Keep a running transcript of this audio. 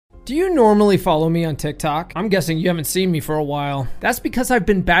Do you normally follow me on TikTok? I'm guessing you haven't seen me for a while. That's because I've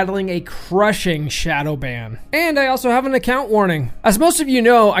been battling a crushing shadow ban. And I also have an account warning. As most of you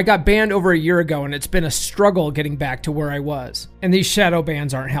know, I got banned over a year ago and it's been a struggle getting back to where I was. And these shadow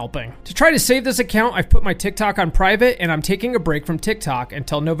bans aren't helping. To try to save this account, I've put my TikTok on private and I'm taking a break from TikTok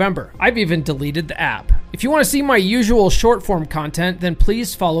until November. I've even deleted the app. If you want to see my usual short form content, then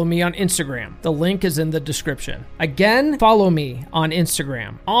please follow me on Instagram. The link is in the description. Again, follow me on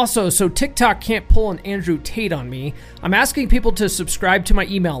Instagram. Also, so TikTok can't pull an Andrew Tate on me, I'm asking people to subscribe to my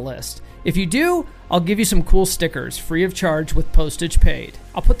email list. If you do, I'll give you some cool stickers free of charge with postage paid.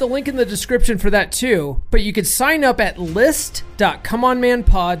 I'll put the link in the description for that too, but you could sign up at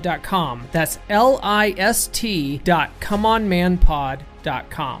list.comeonmanpod.com. That's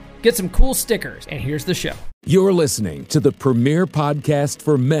list.comeonmanpod.com. Get some cool stickers, and here's the show. You're listening to the premier podcast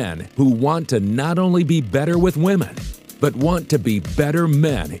for men who want to not only be better with women, but want to be better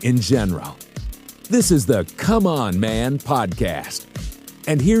men in general. This is the Come On Man podcast.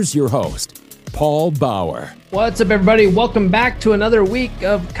 And here's your host, Paul Bauer. What's up, everybody? Welcome back to another week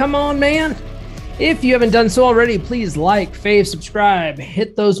of Come On Man. If you haven't done so already, please like, fave, subscribe,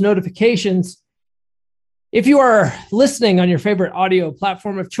 hit those notifications. If you are listening on your favorite audio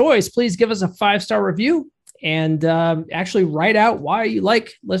platform of choice, please give us a 5-star review and actually write out why you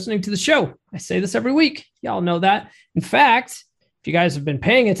like listening to the show. I say this every week. Y'all know that. In fact, if you guys have been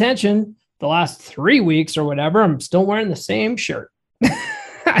paying attention the last 3 weeks or whatever, I'm still wearing the same shirt.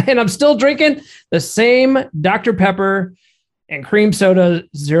 And I'm still drinking the same Dr. Pepper and cream soda,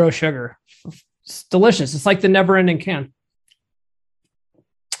 zero sugar. It's delicious. It's like the never-ending can.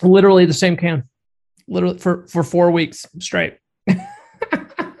 Literally the same can. Literally for 4 weeks straight.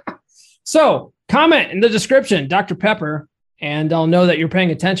 So comment in the description, Dr. Pepper, and I'll know that you're paying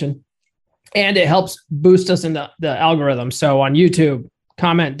attention. And it helps boost us in the algorithm. So on YouTube,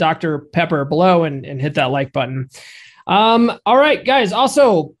 comment Dr. Pepper below and hit that like button. All right, guys.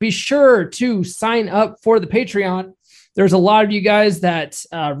 Also, be sure to sign up for the Patreon. There's a lot of you guys that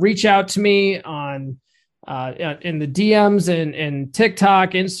reach out to me on in the DMs and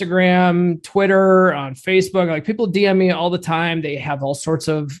TikTok, Instagram, Twitter, on Facebook. Like, people DM me all the time. They have all sorts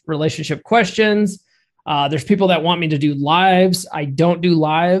of relationship questions. There's people that want me to do lives. I don't do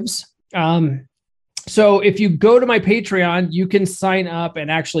lives. So if you go to my Patreon, you can sign up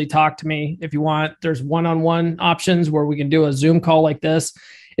and actually talk to me if you want. There's one-on-one options where we can do a Zoom call like this.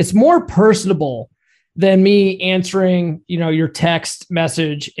 It's more personable than me answering, your text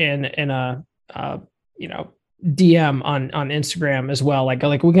message in a DM on Instagram as well. Like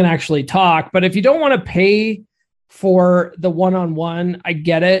we can actually talk. But if you don't want to pay for the one-on-one, I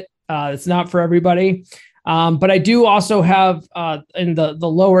get it. It's not for everybody. But I do also have in the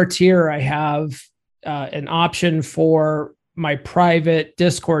lower tier, I have an option for my private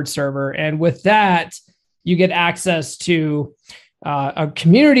Discord server. And with that, you get access to a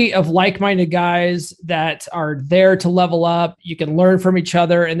community of like-minded guys that are there to level up. You can learn from each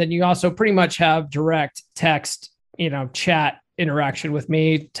other. And then you also pretty much have direct text, chat interaction with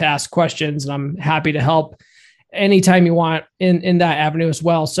me to ask questions. And I'm happy to help anytime you want in that avenue as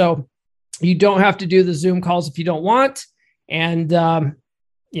well. So you don't have to do the Zoom calls if you don't want. And,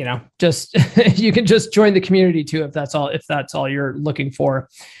 just you can just join the community too, if that's all you're looking for.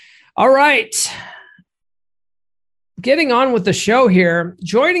 All right. Getting on with the show here.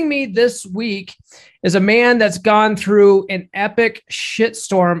 Joining me this week is a man that's gone through an epic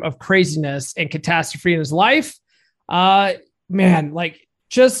shitstorm of craziness and catastrophe in his life.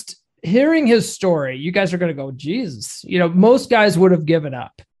 Just hearing his story, you guys are going to go, Jesus, most guys would have given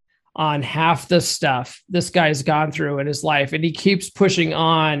up on half the stuff this guy's gone through in his life, and he keeps pushing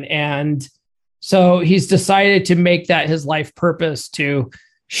on. And so he's decided to make that his life purpose, to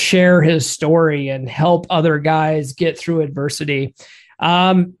share his story and help other guys get through adversity.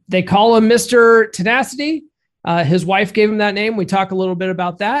 They call him Mr. Tenacity. His wife gave him that name. We talk a little bit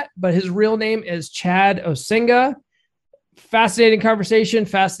about that, but his real name is Chad Osinga. Fascinating conversation,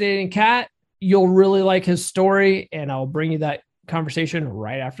 fascinating cat. You'll really like his story, and I'll bring you that conversation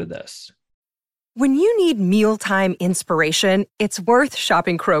right after this. When you need mealtime inspiration, it's worth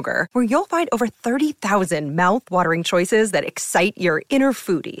shopping Kroger, where you'll find over 30,000 mouth-watering choices that excite your inner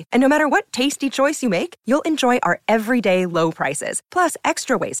foodie. And no matter what tasty choice you make, you'll enjoy our everyday low prices, plus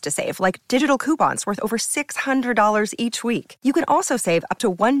extra ways to save, like digital coupons worth over $600 each week. You can also save up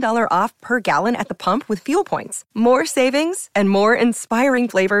to $1 off per gallon at the pump with fuel points. More savings and more inspiring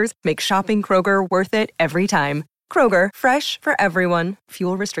flavors make shopping Kroger worth it every time. Kroger, fresh for everyone.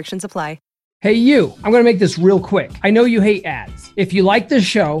 Fuel restrictions apply. Hey, you, I'm going to make this real quick. I know you hate ads. If you like this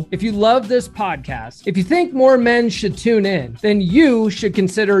show, if you love this podcast, if you think more men should tune in, then you should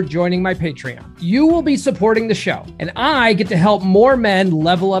consider joining my Patreon. You will be supporting the show, and I get to help more men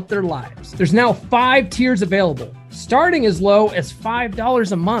level up their lives. There's now 5 tiers available, starting as low as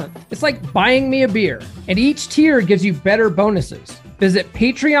 $5 a month. It's like buying me a beer, and each tier gives you better bonuses. Visit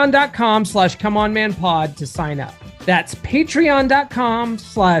patreon.com/comeonmanpod to sign up. That's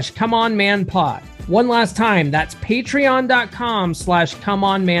patreon.com/comeonmanpod. One last time, that's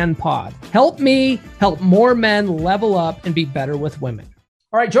patreon.com/comeonmanpod. Help me help more men level up and be better with women.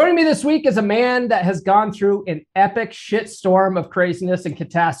 All right, joining me this week is a man that has gone through an epic shitstorm of craziness and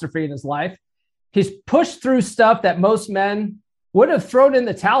catastrophe in his life. He's pushed through stuff that most men would have thrown in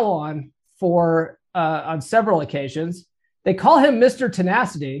the towel on several occasions. They call him Mr.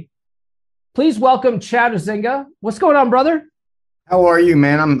 Tenacity. Please welcome Chad Ozinga. What's going on, brother? How are you,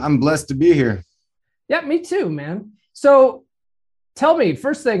 man? I'm blessed to be here. Yeah, me too, man. So tell me,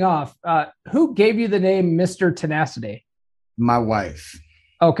 first thing off, who gave you the name Mr. Tenacity? My wife.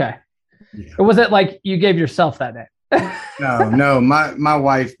 Okay. Yeah. Or was it like you gave yourself that name? No, my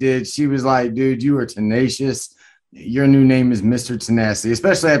wife did. She was like, dude, you are tenacious. Your new name is Mr. Tenacity,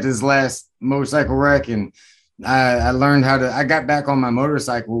 especially after this last motorcycle wreck. And I learned I got back on my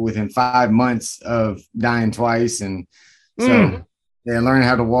motorcycle within 5 months of dying twice. And so I learned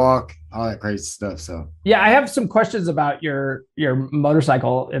how to walk, all that crazy stuff. So, yeah, I have some questions about your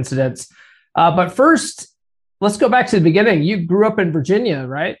motorcycle incidents. But first, let's go back to the beginning. You grew up in Virginia,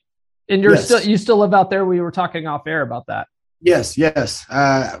 right? And you still live out there. We were talking off air about that. Yes.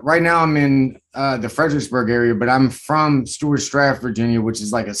 Right now I'm in the Fredericksburg area, but I'm from Stuart Strath, Virginia, which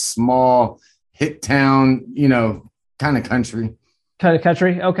is like a small hick town, kind of country.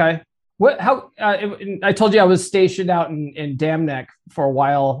 Okay. I told you I was stationed out in Dam Neck for a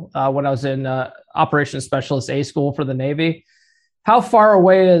while when I was in Operations Specialist A school for the Navy. How far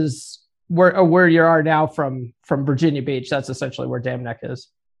away is where you are now from Virginia Beach? That's essentially where Dam Neck is.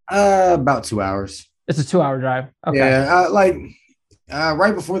 About 2 hours. It's a 2-hour drive. Okay. Yeah.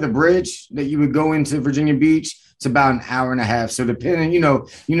 Right before the bridge that you would go into Virginia Beach, it's about an hour and a half. So depending,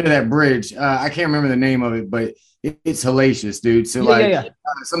 that bridge, I can't remember the name of it, but it's hellacious, dude. So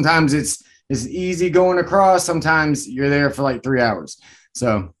sometimes it's easy going across. Sometimes you're there for like 3 hours.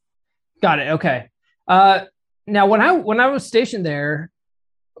 So. Got it. Okay. Now when I was stationed there,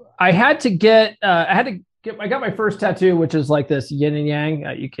 I got my first tattoo, which is like this yin and yang.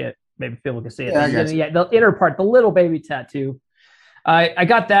 You can't, maybe people can see it. Yeah, the inner part, the little baby tattoo. I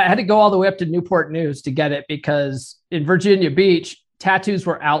got that. I had to go all the way up to Newport News to get it because in Virginia Beach, tattoos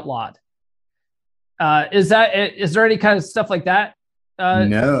were outlawed. Is there any kind of stuff like that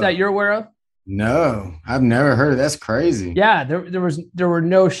no. that you're aware of? No, I've never heard of. That's crazy. Yeah, there were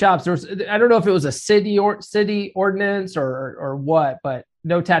no shops. I don't know if it was a city ordinance or what, but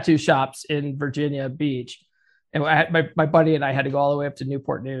no tattoo shops in Virginia Beach. And my buddy and I had to go all the way up to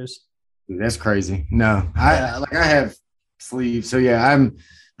Newport News. That's crazy. No, I have sleeves. So yeah,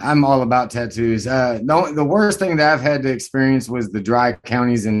 I'm all about tattoos. The worst thing that I've had to experience was the dry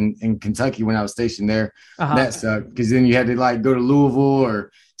counties in Kentucky when I was stationed there. Uh-huh. That sucked because then you had to go to Louisville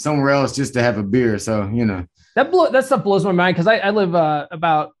or somewhere else just to have a beer. So, that stuff blows my mind because I live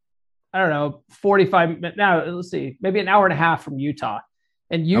about, I don't know, 45 minutes now. Let's see, maybe an hour and a half from Utah.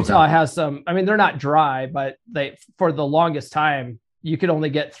 And Utah has some, they're not dry, but for the longest time, you could only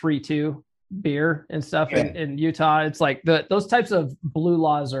get 3.2 beer and stuff in Utah. It's like those types of blue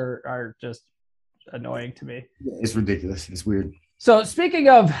laws are just annoying to me. It's ridiculous. It's weird. So speaking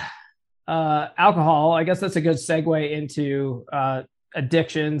of alcohol, I guess that's a good segue into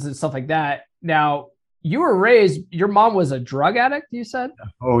addictions and stuff like that. Now, your mom was a drug addict, you said?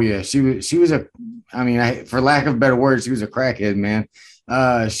 Oh yeah. She was for lack of better words, she was a crackhead, man.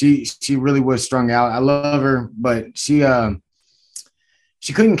 She really was strung out. I love her, but she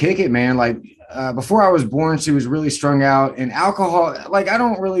couldn't kick it, man. Before I was born, she was really strung out, and alcohol, I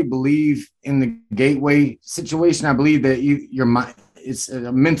don't really believe in the gateway situation. I believe that your mind, it's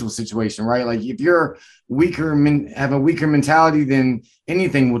a mental situation, right? Like if you're have a weaker mentality, then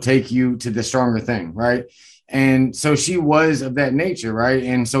anything will take you to the stronger thing, right? And so she was of that nature, right?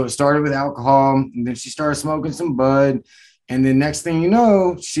 And so it started with alcohol, and then she started smoking some bud, and then next thing you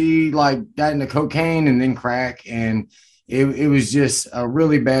know, she got into cocaine and then crack, and it was just a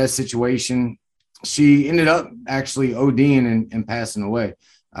really bad situation. She ended up actually ODing and passing away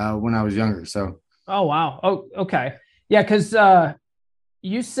when I was younger. So. Oh, wow. Oh, okay. Yeah. Cause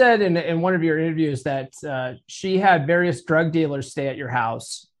you said in one of your interviews that she had various drug dealers stay at your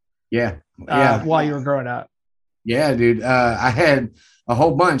house. Yeah. While you were growing up. Yeah, dude. I had a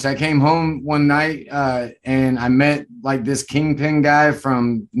whole bunch. I came home one night and I met like this kingpin guy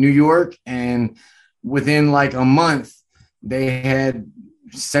from New York. And within like a month, they had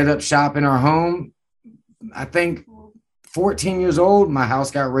set up shop in our home. I think 14 years old, my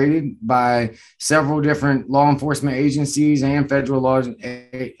house got raided by several different law enforcement agencies and federal law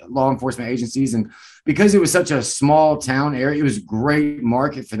enforcement agencies. And because it was such a small town area, it was a great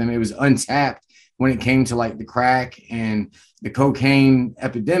market for them. It was untapped when it came to like the crack and the cocaine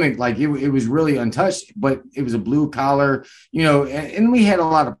epidemic. Like it was really untouched, but it was a blue collar, and we had a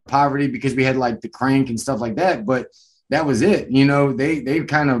lot of poverty because we had like the crank and stuff like that. But that was it. They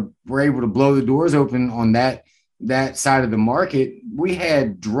kind of were able to blow the doors open on that side of the market. We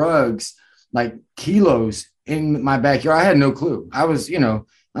had drugs like kilos in my backyard. I had no clue. I was, I'm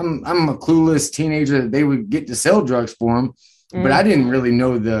a clueless teenager that they would get to sell drugs for them, but I didn't really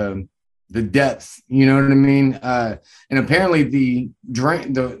know the depth, you know what I mean? And apparently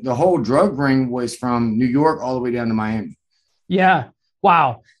the whole drug ring was from New York all the way down to Miami. Yeah.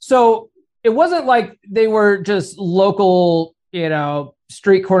 Wow. So it wasn't like they were just local,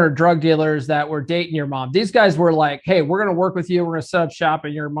 street corner drug dealers that were dating your mom. These guys were like, hey, we're going to work with you. We're going to set up shop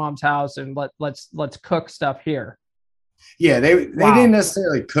at your mom's house and let's cook stuff here. Yeah. They didn't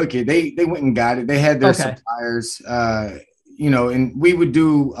necessarily cook it. They went and got it. They had their suppliers, and we would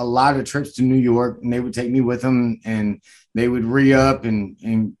do a lot of trips to New York and they would take me with them and they would re-up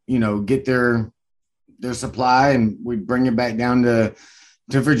and get their supply and we'd bring it back down to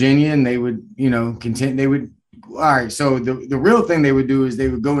Virginia and they would, all right. So the real thing they would do is they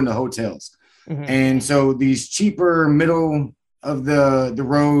would go into hotels. Mm-hmm. And so these cheaper middle of the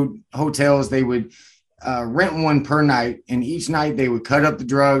road hotels, they would rent one per night. And each night they would cut up the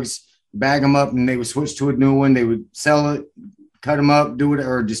drugs, bag them up, and they would switch to a new one. They would sell it, cut them up, do it,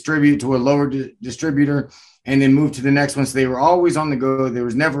 or distribute to a lower distributor, and then move to the next one. So they were always on the go. There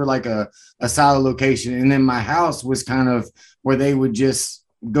was never like a solid location. And then my house was kind of where they would just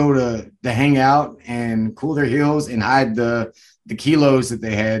go to hang out and cool their heels and hide the kilos that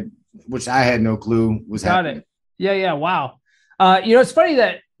they had, which I had no clue was happening. Got it. Yeah. Wow. It's funny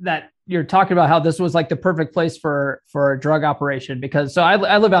that you're talking about how this was like the perfect place for a drug operation, because I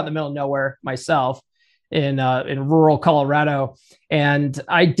live out in the middle of nowhere myself in rural Colorado. And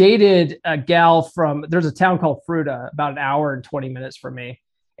I dated a gal there's a town called Fruita, about an hour and 20 minutes from me.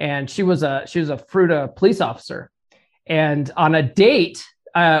 And she was a Fruita police officer. And on a date,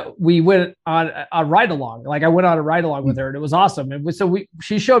 we went on a ride along. Like I went on a ride along with her and it was awesome. And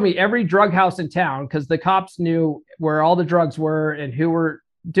she showed me every drug house in town because the cops knew where all the drugs were and who were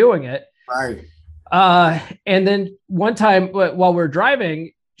doing it. Right. And then one time while we're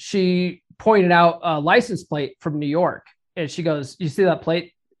driving, she pointed out a license plate from New York. And she goes, "You see that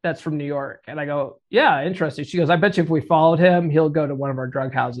plate? That's from New York." And I go, "Yeah, interesting." She goes, "I bet you if we followed him, he'll go to one of our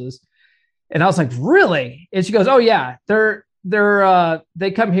drug houses." And I was like, "Really?" And she goes, "Oh yeah,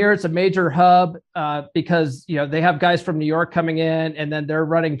 they come here. It's a major hub because they have guys from New York coming in, and then they're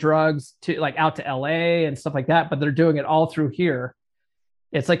running drugs to like out to LA and stuff like that. But they're doing it all through here.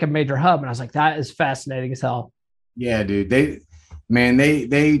 It's like a major hub." And I was like, "That is fascinating as hell." Yeah, dude.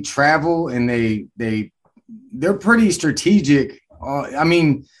 They travel and they're pretty strategic. I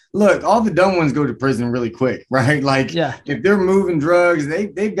mean, look, all the dumb ones go to prison really quick, right? Like, if they're moving drugs,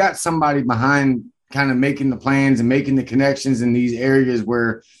 they've got somebody behind kind of making the plans and making the connections in these areas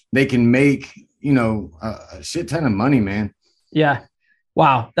where they can make, a shit ton of money, man. Yeah.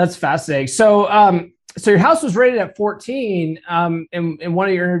 Wow. That's fascinating. So, so your house was rated at 14. In one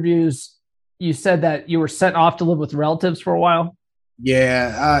of your interviews, you said that you were sent off to live with relatives for a while.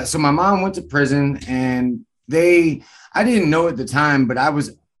 Yeah. So my mom went to prison and I didn't know at the time, but I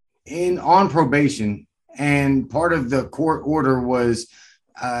was on probation. And part of the court order was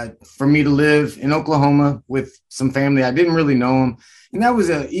for me to live in Oklahoma with some family. I didn't really know them. And that was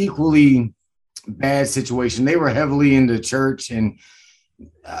an equally bad situation. They were heavily into church and,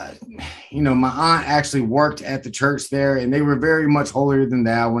 my aunt actually worked at the church there and they were very much holier than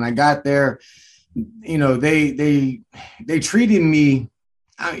thou. When I got there, they treated me,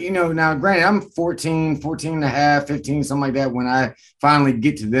 now granted, I'm 14 and a half, 15, something like that when I finally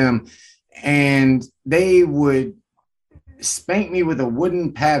get to them. And they would spank me with a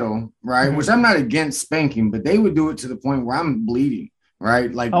wooden paddle, right? Mm-hmm. Which I'm not against spanking, but they would do it to the point where I'm bleeding,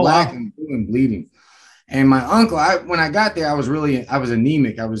 right? Like black and blue and bleeding. And my uncle, when I got there, I was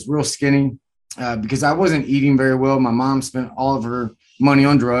anemic. I was real skinny because I wasn't eating very well. My mom spent all of her money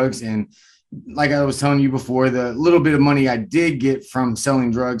on drugs. And like I was telling you before, the little bit of money I did get from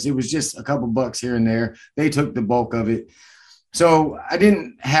selling drugs, it was just a couple bucks here and there. They took the bulk of it. So I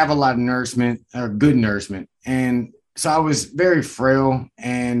didn't have a lot of nourishment or good nourishment. And so I was very frail,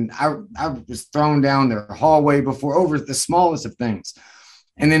 and I was thrown down their hallway before over the smallest of things.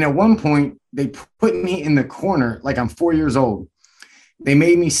 And then at one point, they put me in the corner like I'm 4 years old. They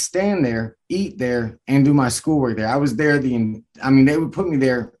made me stand there, eat there, and do my schoolwork there. I was there they would put me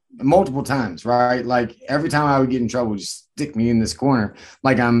there multiple times, right? Like every time I would get in trouble, just stick me in this corner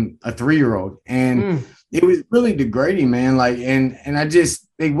like I'm a 3-year-old. And it was really degrading, man. Like, and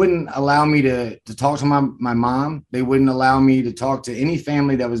they wouldn't allow me to talk to my mom. They wouldn't allow me to talk to any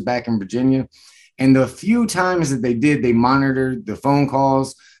family that was back in Virginia. And the few times that they did, they monitored the phone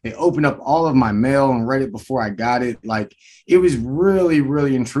calls. They opened up all of my mail and read it before I got it. Like, it was really,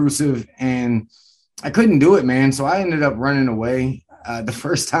 really intrusive, and I couldn't do it, man. So I ended up running away. The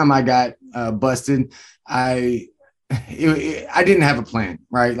first time I got busted, I didn't have a plan,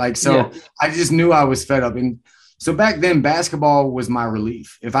 right? Like, so I just knew I was fed up. And so back then, basketball was my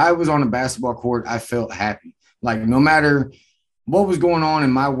relief. If I was on a basketball court, I felt happy. Like, no matter what was going on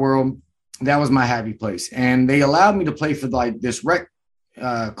in my world, that was my happy place. And they allowed me to play for like this rec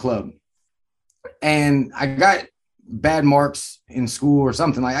club. And I got bad marks in school or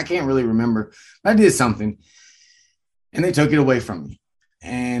something. Like, I can't really remember. I did something, and they took it away from me.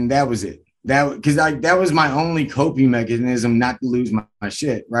 And that was it. That was my only coping mechanism not to lose my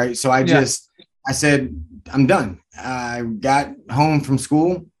shit. Right. So I said, I'm done. I got home from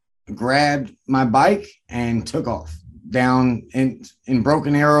school, grabbed my bike, and took off down in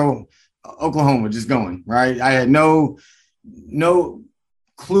Broken Arrow, Oklahoma, just going, right. I had no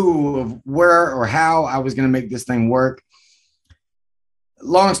clue of where or how I was going to make this thing work.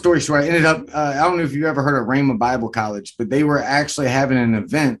 Long story short, I ended up, I don't know if you ever heard of Rhema Bible College, but they were actually having an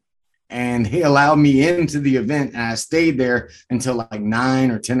event, and he allowed me into the event, and I stayed there until like 9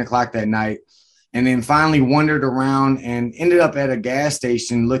 or 10 o'clock that night. And then finally wandered around and ended up at a gas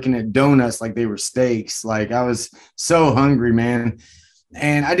station looking at donuts like they were steaks. Like, I was so hungry, man.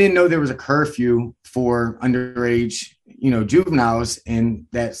 And I didn't know there was a curfew for underage, juveniles in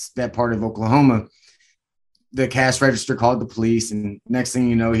that part of Oklahoma. The cash register called the police, and next thing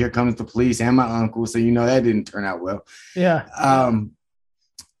you know, here comes the police and my uncle. So, that didn't turn out well. Yeah.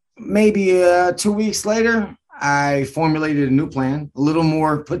 Maybe 2 weeks later, I formulated a new plan, a little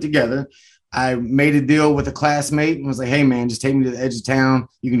more put together. I made a deal with a classmate and was like, hey, man, just take me to the edge of town.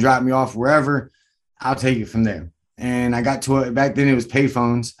 You can drop me off wherever. I'll take it from there. And I got to it. Back then it was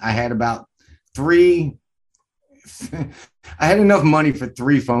payphones. I had about I had enough money for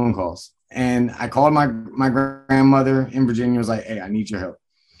 3 phone calls. And I called my grandmother in Virginia, was like, hey, I need your help.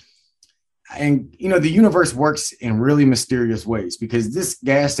 And, the universe works in really mysterious ways, because this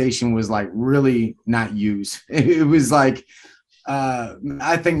gas station was like really not used. It was like,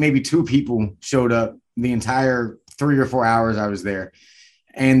 I think maybe 2 people showed up the entire 3 or 4 hours I was there.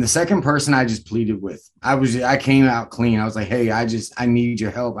 And the second person I just pleaded with, I came out clean. I was like, hey, I need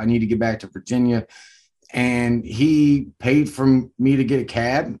your help. I need to get back to Virginia. And he paid for me to get a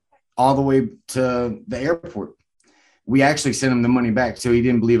cab all the way to the airport. We actually sent him the money back, so he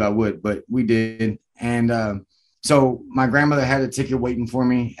didn't believe I would, but we did. And so my grandmother had a ticket waiting for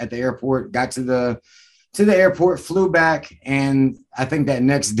me at the airport, got to the airport, flew back. And I think that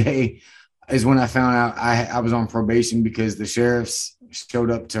next day is when I found out I was on probation, because the sheriffs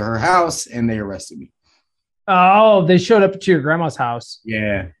showed up to her house and they arrested me. Oh, they showed up to your grandma's house.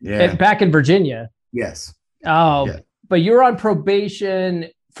 Yeah. Back in Virginia. Yes. Oh, yeah. But you were on probation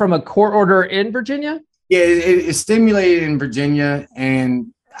from a court order in Virginia? Yeah, it's stimulated in Virginia.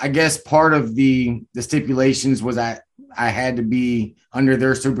 And I guess part of the stipulations was I had to be under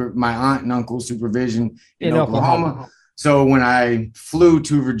my aunt and uncle's supervision in Oklahoma. So when I flew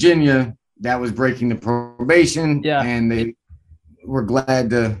to Virginia, that was breaking the probation. Yeah. And they were glad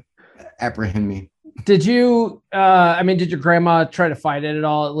to apprehend me. Did you, did your grandma try to fight it at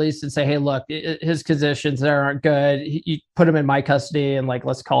all, at least, and say, hey, look, his conditions there aren't good. You put him in my custody and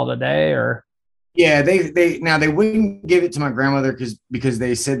let's call it a day? Or? Yeah, they wouldn't give it to my grandmother because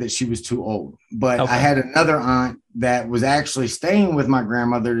they said that she was too old. But okay. I had another aunt that was actually staying with my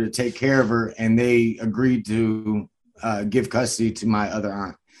grandmother to take care of her, and they agreed to give custody to my other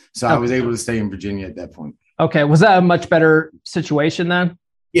aunt. So okay. I was able to stay in Virginia at that point. Okay. Was that a much better situation then?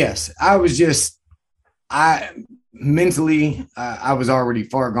 Yes. I was mentally, I was already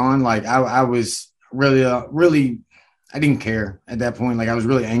far gone. Like I was really, I didn't care at that point. Like, I was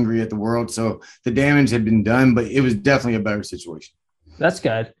really angry at the world. So the damage had been done, but it was definitely a better situation. That's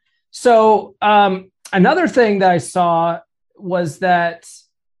good. So another thing that I saw was that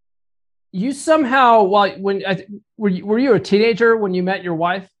you somehow, were you a teenager when you met your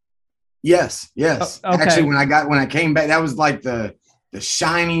wife? Yes. Okay. Actually, when I came back, that was like the the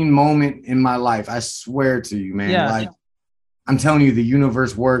shining moment in my life. I swear to you, man. Yeah. Like, I'm telling you, the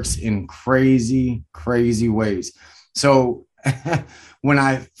universe works in crazy, crazy ways. So when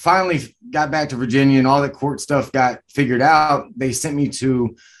I finally got back to Virginia and all the court stuff got figured out, they sent me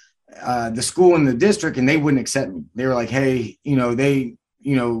to the school in the district, and they wouldn't accept me. They were like, hey, they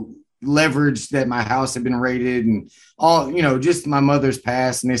leveraged that my house had been raided and all, just my mother's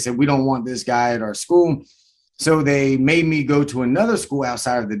past. And they said, we don't want this guy at our school. So they made me go to another school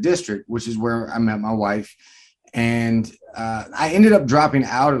outside of the district, which is where I met my wife. And I ended up dropping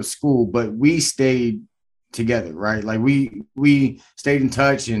out of school, but we stayed together, right? Like we stayed in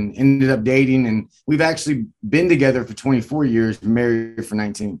touch and ended up dating, and we've actually been together for 24 years, married for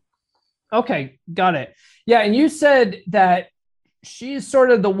 19. Okay, got it. Yeah, and you said that she's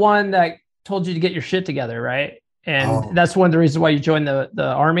sort of the one that told you to get your shit together, right? And that's one of the reasons why you joined the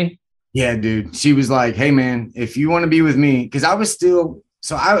Army. Yeah, dude. She was like, hey, man, if you want to be with me, because I was still,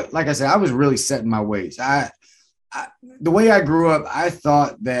 like I said, I was really set in my ways. The way I grew up, I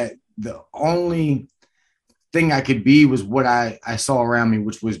thought that the only thing I could be was what I saw around me,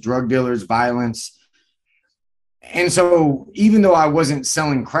 which was drug dealers, violence. And so even though I wasn't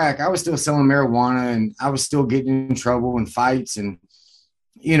selling crack, I was still selling marijuana, and I was still getting in trouble and fights. And,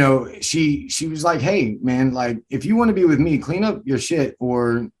 she was like, hey, man, like, if you want to be with me, clean up your shit,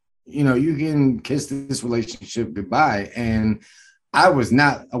 or you can kiss this relationship goodbye. And I was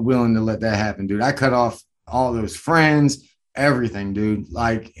not willing to let that happen, dude. I cut off all those friends, everything, dude.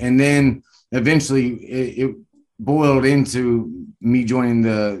 Like, and then eventually it boiled into me joining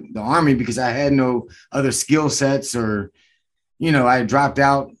the Army because I had no other skill sets, or, I had dropped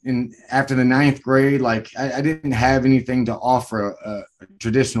out after the 9th grade. Like, I didn't have anything to offer a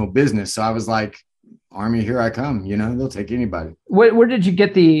traditional business. So I was like, Army, here I come. They'll take anybody. Where did you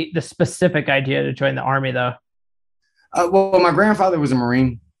get the specific idea to join the Army, though? Well, my grandfather was a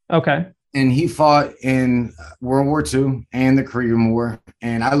Marine. Okay. And he fought in World War II and the Korean War.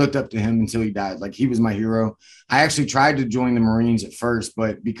 And I looked up to him until he died. Like, he was my hero. I actually tried to join the Marines at first,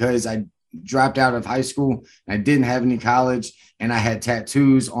 but because I dropped out of high school, and I didn't have any college, and I had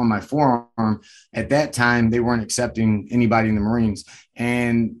tattoos on my forearm, at that time, they weren't accepting anybody in the Marines.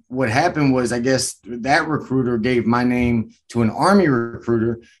 And what happened was, I guess that recruiter gave my name to an Army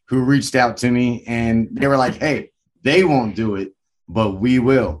recruiter who reached out to me, and they were like, hey, they won't do it, but we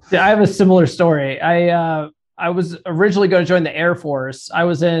will. Yeah, I have a similar story. I was originally going to join the Air Force. I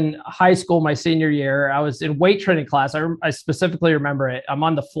was in high school my senior year. I was in weight training class. I specifically remember it. I'm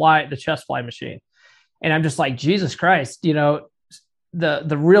on the chest fly machine. And I'm just like, Jesus Christ, the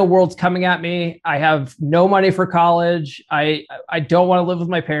real world's coming at me. I have no money for college. I don't want to live with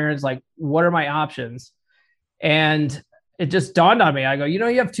my parents. Like, what are my options? And it just dawned on me. I go, you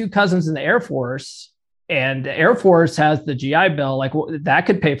have 2 cousins in the Air Force, and the Air Force has the GI Bill. Like, that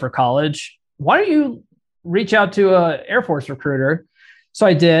could pay for college. Why don't you reach out to a Air Force recruiter? So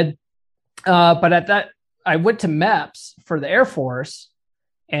I did. But at that, I went to MEPS for the Air Force,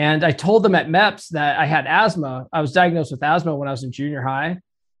 and I told them at MEPS that I had asthma. I was diagnosed with asthma when I was in junior high,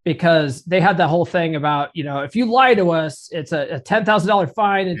 because they had that whole thing about, if you lie to us, it's a $10,000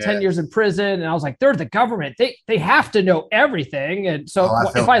 fine and 10 years in prison. And I was like, they're the government. They have to know everything. And so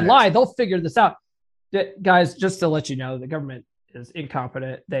if I lie, they'll figure this out. Guys, just to let you know, the government is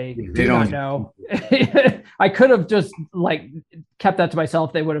incompetent. They do not know. I could have just kept that to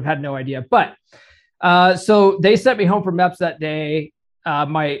myself. They would have had no idea. But so they sent me home from MEPS that day.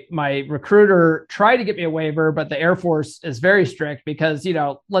 My recruiter tried to get me a waiver, but the Air Force is very strict because,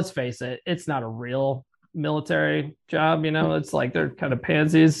 let's face it, it's not a real military job. It's like they're kind of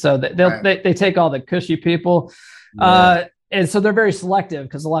pansies. So they take all the cushy people. Yeah. And so they're very selective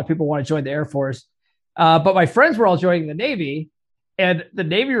because a lot of people want to join the Air Force. But my friends were all joining the Navy, and the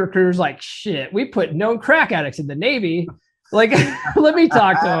Navy recruiter's like, shit, we put known crack addicts in the Navy. Like, let me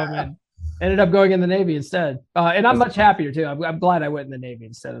talk to them. And ended up going in the Navy instead. And I'm much happier too. I'm glad I went in the Navy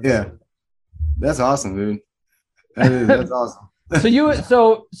instead of. Yeah. That's awesome, dude. That's awesome.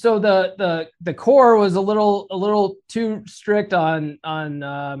 So the Corps was a little too strict on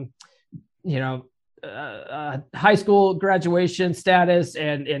high school graduation status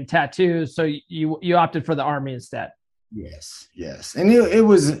and tattoos. So you opted for the Army instead. Yes. And it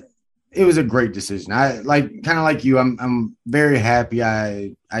was a great decision. I kind of like you. I'm very happy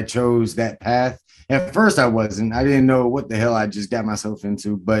I chose that path. At first I wasn't. I didn't know what the hell I just got myself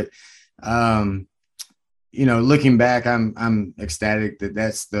into, but looking back, I'm ecstatic that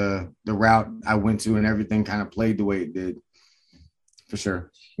that's the route I went to, and everything kind of played the way it did. For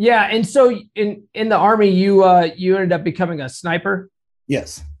sure. Yeah. And so in the Army, you ended up becoming a sniper.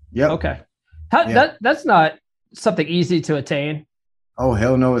 Yes. Yep. Okay. That's not something easy to attain. Oh,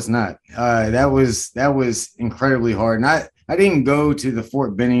 hell no, it's not. That was incredibly hard. And I didn't go to the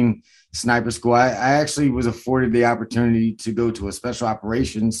Fort Benning sniper school. I actually was afforded the opportunity to go to a special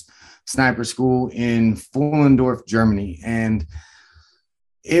operations sniper school in Fuhlendorf, Germany. And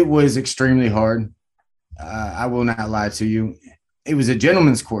it was extremely hard. I will not lie to you. It was a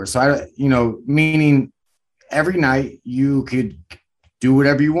gentleman's course. So meaning every night you could do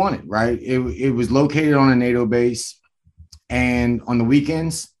whatever you wanted, right? It was located on a NATO base. And on the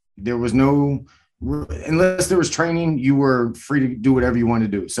weekends, there was no, unless there was training, you were free to do whatever you wanted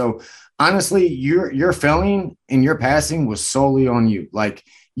to do. So honestly, your failing and your passing was solely on you. Like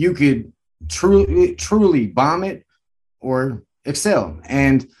you could truly bomb it or excel.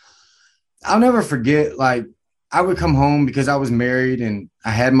 And I'll never forget, like I would come home because I was married and I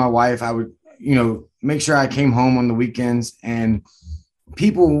had my wife. I would, make sure I came home on the weekends and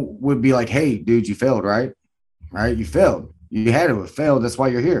people would be like, hey, dude, you failed, right? Right? You failed. You had to have failed. That's why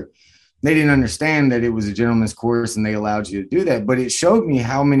you're here. They didn't understand that it was a gentleman's course and they allowed you to do that. But it showed me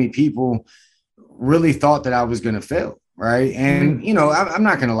how many people really thought that I was going to fail. Right. And, I'm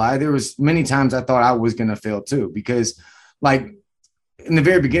not going to lie. There was many times I thought I was going to fail too, because like in the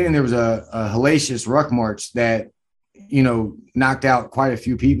very beginning, there was a hellacious ruck march that, knocked out quite a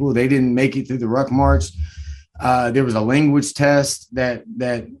few people. They didn't make it through the ruck march. There was a language test that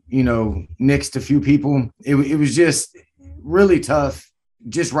nixed a few people. It was just really tough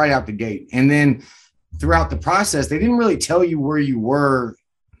just right out the gate. And then throughout the process, they didn't really tell you where you were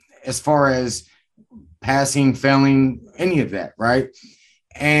as far as passing, failing, any of that. Right.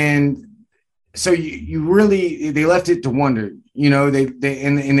 And so you really, they left it to wonder,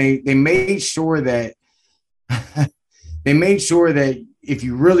 they made sure that they made sure that if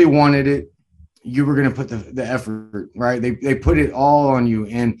you really wanted it, you were going to put the effort, right? They put it all on you.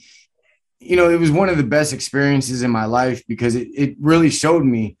 And, it was one of the best experiences in my life because it really showed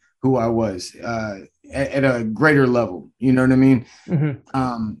me who I was at a greater level. You know what I mean?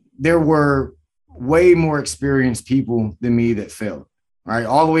 Mm-hmm. There were way more experienced people than me that failed, right?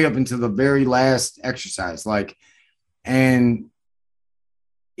 All the way up until the very last exercise. And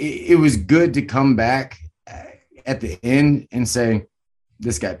it was good to come back at the end and say,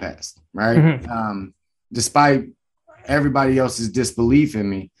 this guy passed, right? Mm-hmm. Despite everybody else's disbelief in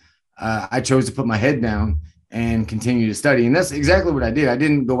me, I chose to put my head down and continue to study. And that's exactly what I did. I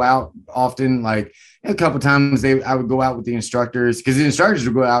didn't go out often. Like a couple of times I would go out with the instructors because the instructors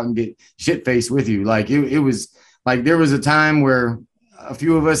would go out and get shit faced with you. Like it was like, there was a time where a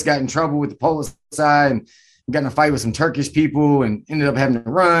few of us got in trouble with the Polisario and got in a fight with some Turkish people and ended up having to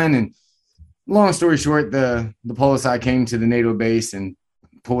run. And long story short, the Polisario came to the NATO base and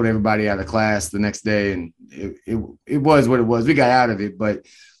pulled everybody out of class the next day. And it was what it was. We got out of it, but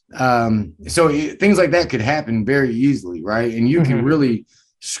things like that could happen very easily. Right. And you can really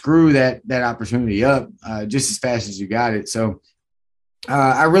screw that opportunity up just as fast as you got it. So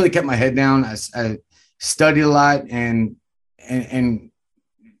I really kept my head down. I studied a lot and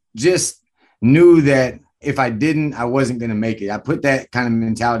just knew that if I didn't, I wasn't going to make it. I put that kind of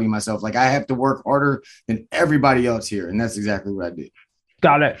mentality in myself. Like I have to work harder than everybody else here. And that's exactly what I did.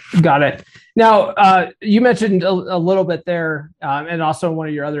 Got it. Now, you mentioned a little bit there, and also in one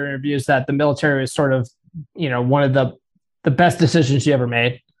of your other interviews that the military is sort of, one of the best decisions you ever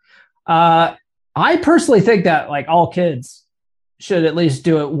made. I personally think that like all kids should at least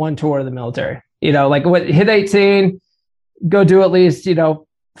do it one tour of the military. Hit 18, go do at least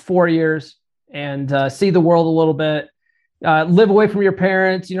 4 years and see the world a little bit. Live away from your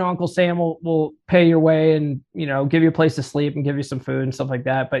parents. Uncle Sam will pay your way and, give you a place to sleep and give you some food and stuff like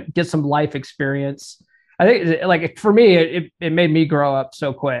that, but get some life experience. I think like for me, it made me grow up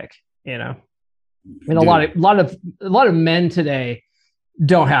so quick, and a lot of men today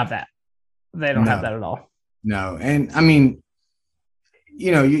don't have that. They don't have that at all. No. And I mean,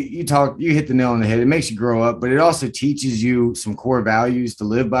 you hit the nail on the head. It makes you grow up, but it also teaches you some core values to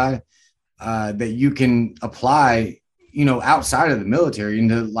live by that you can apply outside of the military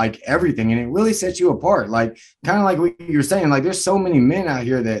into like everything. And it really sets you apart. Like kind of like what you're saying, like there's so many men out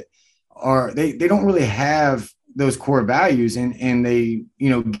here that they don't really have those core values and they,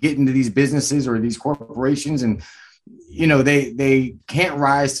 get into these businesses or these corporations and, they can't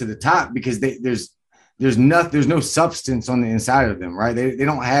rise to the top because there's no substance on the inside of them. Right. They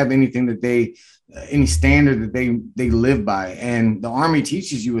don't have anything that any standard that they live by. And the Army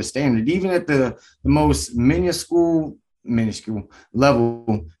teaches you a standard, even at the most minuscule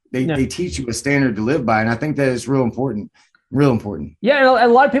level, they teach you a standard to live by. And I think that is real important. Yeah. And a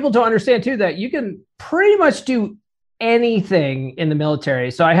lot of people don't understand too, that you can pretty much do anything in the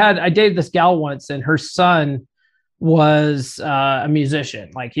military. So I dated this gal once and her son was a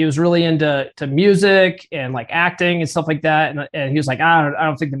musician. Like he was really into music and like acting and stuff like that. And he was like, I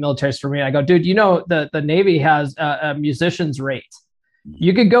don't think the military's for me. I go, dude, the Navy has a musician's rate.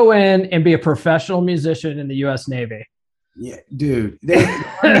 You could go in and be a professional musician in the U.S. Navy. Yeah, dude.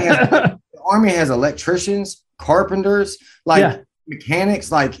 The Army has electricians, carpenters,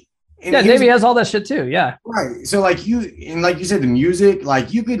 mechanics, Navy has all that shit too. Yeah. Right. So like you said, the music,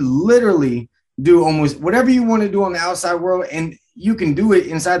 like you could literally do almost whatever you want to do on the outside world, and you can do it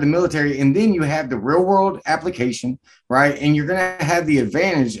inside the military. And then you have the real world application, right? And you're going to have the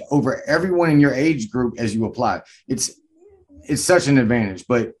advantage over everyone in your age group as you apply. It's such an advantage,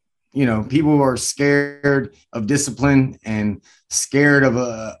 but people are scared of discipline and scared of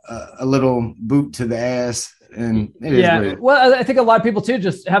a little boot to the ass. And it is what it is. Well, I think a lot of people too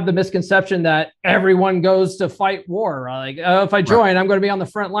just have the misconception that everyone goes to fight war. Like, if I join, I'm going to be on the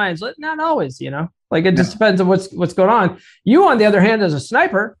front lines. Not always, like it just depends on what's going on. You, on the other hand, as a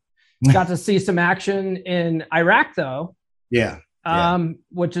sniper, got to see some action in Iraq, though. Yeah.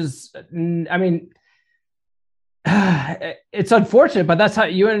 Which is, I mean, it's unfortunate, but that's how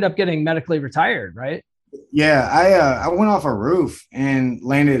you ended up getting medically retired, right? Yeah, I went off a roof and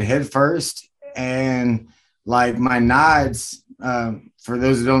landed head first, and like my nods, for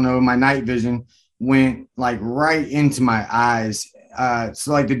those who don't know, my night vision went like right into my eyes.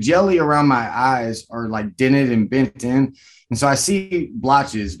 So like the jelly around my eyes are like dented and bent in. And so I see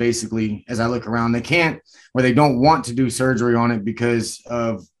blotches basically as I look around. They can't, or they don't want to do surgery on it because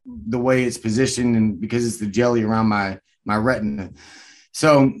of the way it's positioned and because it's the jelly around my retina.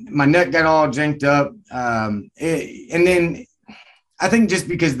 So my neck got all janked up. And then I think just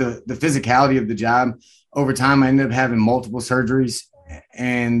because the physicality of the job, over time, I ended up having multiple surgeries,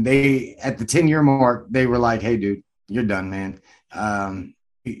 and they, at the 10-year mark, they were like, "Hey, dude, you're done, man.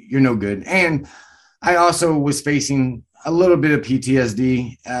 You're no good." And I also was facing a little bit of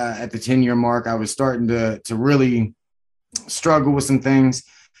PTSD at the 10-year mark. I was starting to really struggle with some things.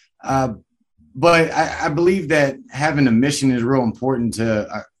 But I believe that having a mission is real important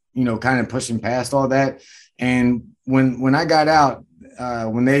to, kind of pushing past all that. And when I got out, I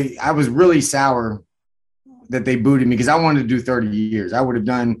was really sour that they booted me because I wanted to do 30 years. I would have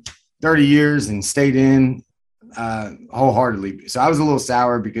done 30 years and stayed in wholeheartedly. So I was a little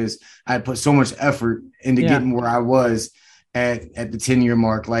sour because I had put so much effort into getting where I was at the 10-year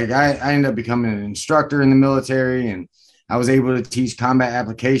mark. Like I ended up becoming an instructor in the military, and I was able to teach combat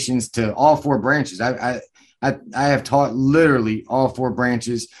applications to all 4 branches. I have taught literally all 4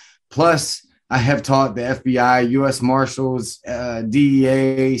 branches. Plus I have taught the FBI, U.S. Marshals,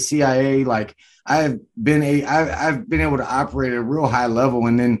 DEA, CIA. Like I've been able to operate at a real high level.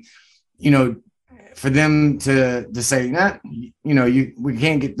 And then, for them to say, we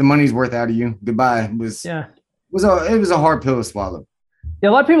can't get the money's worth out of you. Goodbye. It was a hard pill to swallow. Yeah,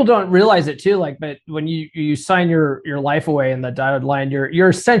 a lot of people don't realize it too. Like, but when you sign your life away in the dotted line, you're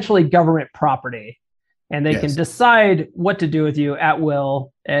essentially government property, and they can decide what to do with you at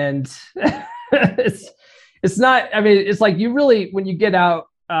will. And it's not. I mean, it's like you really, when you get out.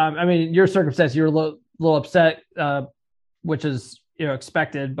 Your circumstance, you're a little upset, which is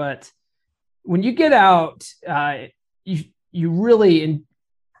expected. But when you get out, you really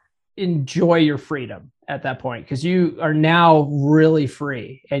enjoy your freedom at that point, because you are now really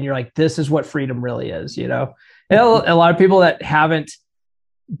free, and you're like, this is what freedom really is. And a lot of people that haven't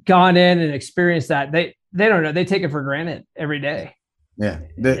gone in and experienced that, they don't know. They take it for granted every day. Yeah,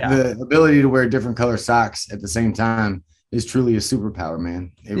 the ability to wear different color socks at the same time is truly a superpower,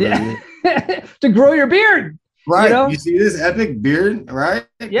 man. It really is. To grow your beard. Right. You see this epic beard, right?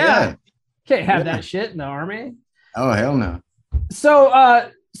 Yeah. Can't have that shit in the Army. Oh, hell no.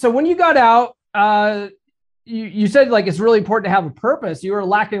 So when you got out, you said like it's really important to have a purpose. You were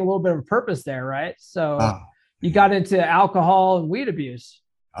lacking a little bit of a purpose there, right? So you got into alcohol and weed abuse.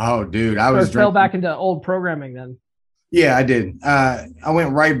 Oh, dude. Fell back into old programming then. Yeah, I did. I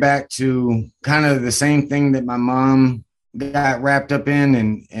went right back to kind of the same thing that my mom got wrapped up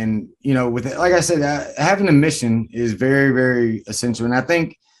in. And with it, like I said, having a mission is very, very essential. And I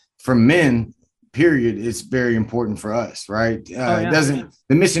think for men, period, it's very important for us, right? The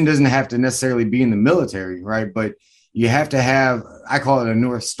mission doesn't have to necessarily be in the military, right? But you have to have, I call it a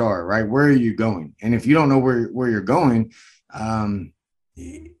North Star, right? Where are you going? And if you don't know where you're going,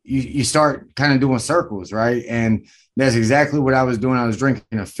 you start kind of doing circles, right? And that's exactly what I was doing. I was drinking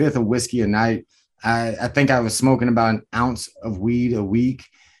a 5th of whiskey a night. I think I was smoking about an ounce of weed a week.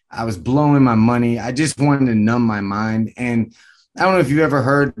 I was blowing my money. I just wanted to numb my mind. And I don't know if you've ever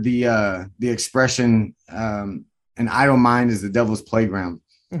heard the expression, an idle mind is the devil's playground.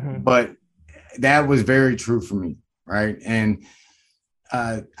 Mm-hmm. But that was very true for me. right? And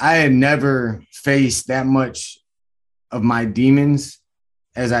I had never faced that much of my demons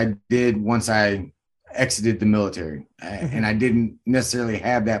as I did once I exited the military. And I didn't necessarily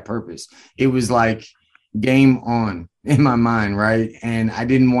have that purpose. It was like game on in my mind, right? And I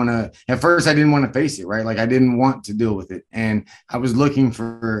didn't want to, at first I didn't want to face it, right? Like I didn't want to deal with it. And I was looking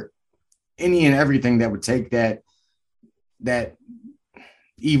for any and everything that would take that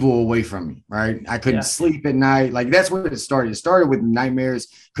evil away from me, right? I couldn't sleep at night. Like that's where it started. It started with nightmares,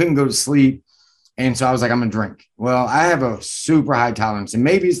 couldn't go to sleep. And so I was like, I'm gonna drink. Well, I have a super high tolerance, and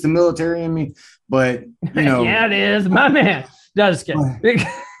maybe it's the military in me, but you know, yeah, it is, my man. Just kidding.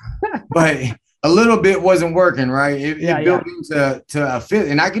 But a little bit wasn't working, right? It built into a fifth,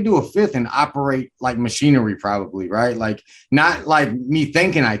 and I could do a fifth and operate like machinery, probably, right? Like not like me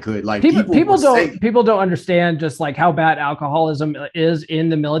thinking I could. Like people don't understand just like how bad alcoholism is in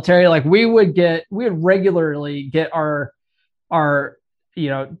the military. Like we would regularly get our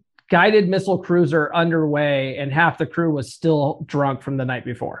guided missile cruiser underway, and half the crew was still drunk from the night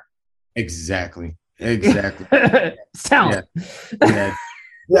before. Exactly. Sound. Yeah.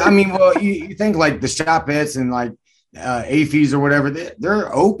 Yeah, I mean, well, you think like the shopettes and like AFEs or whatever,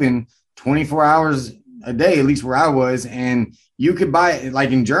 they're open 24 hours a day, at least where I was. And you could buy,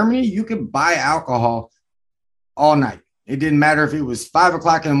 like in Germany, you could buy alcohol all night. It didn't matter if it was 5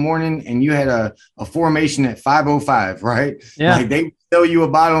 o'clock in the morning and you had a formation at 5:05, right? Yeah. Like they sell you a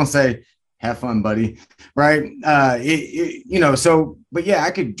bottle and say, have fun, buddy. Right. But yeah,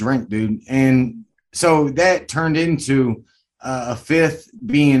 I could drink, dude. And so that turned into a fifth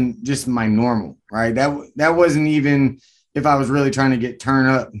being just my normal, right? That wasn't even if I was really trying to get turned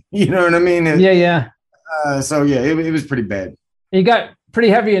up, you know what I mean? Yeah. It was pretty bad. You got pretty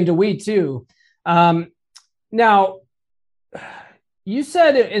heavy into weed too. Now you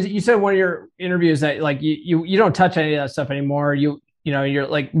said in one of your interviews that like you don't touch any of that stuff anymore. You're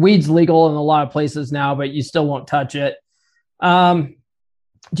like weed's legal in a lot of places now, but you still won't touch it. Do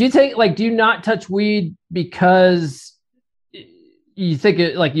you not touch weed because you think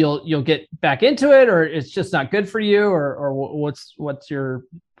it like you'll get back into it, or it's just not good for you, or what's your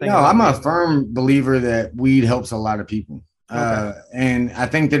thing? No, I'm a firm believer that weed helps a lot of people. Okay. And I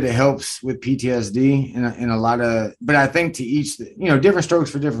think that it helps with PTSD in a lot of, but I think to each, different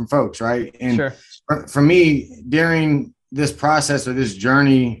strokes for different folks. Right. And sure. For me, during this process or this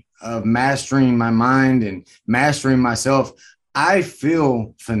journey of mastering my mind and mastering myself, I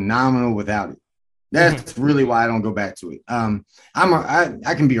feel phenomenal without it. That's really why I don't go back to it. I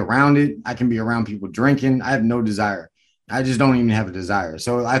can be around it. I can be around people drinking. I have no desire. I just don't even have a desire.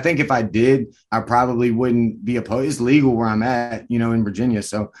 So I think if I did, I probably wouldn't be opposed. It's legal where I'm at, in Virginia.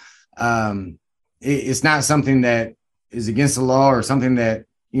 So it's not something that is against the law or something that,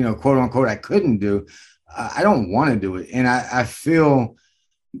 quote unquote, I couldn't do. I don't want to do it. And I feel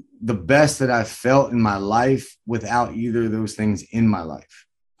the best that I've felt in my life without either of those things in my life.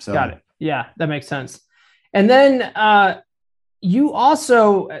 So got it. Yeah, that makes sense. And then you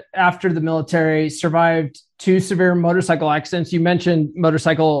also, after the military, survived 2 severe motorcycle accidents. You mentioned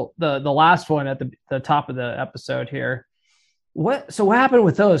motorcycle, the last one at the top of the episode here. What happened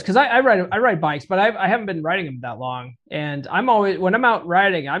with those? Because I ride bikes, but I haven't been riding them that long. And I'm always, when I'm out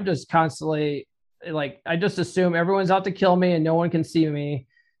riding, I'm just constantly like, I just assume everyone's out to kill me and no one can see me.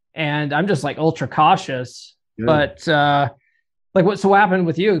 And I'm just like ultra cautious. Good. But what happened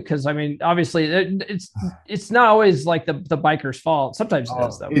with you? Because I mean, obviously, it's not always like the biker's fault. Sometimes it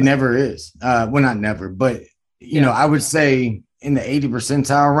is, though. It never is. Well, not never, but I would say in the 80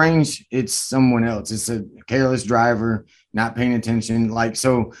 percentile range, it's someone else. It's a careless driver, not paying attention. Like,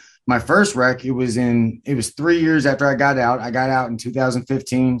 so my first wreck, it was 3 years after I got out. I got out in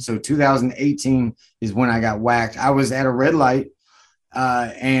 2015. So 2018 is when I got whacked. I was at a red light.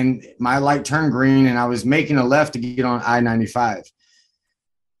 And my light turned green and I was making a left to get on I-95.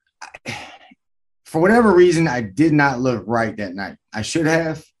 For whatever reason, I did not look right that night. I should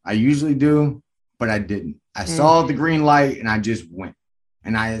have. I usually do, but I didn't. I saw the green light and I just went.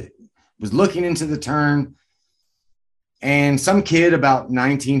 And I was looking into the turn, and some kid about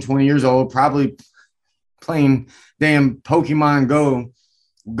 19, 20 years old, probably playing damn Pokemon Go,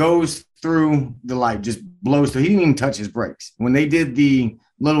 goes through the light, just blows through. He didn't even touch his brakes. When they did the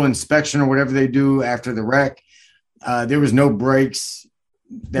little inspection or whatever they do after the wreck, there was no brakes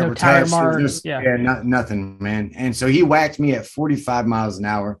that were touched. Nothing, man. And so he whacked me at 45 miles an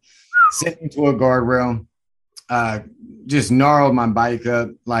hour, sent me to a guardrail, just gnarled my bike up,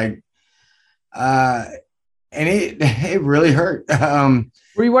 like, and it really hurt.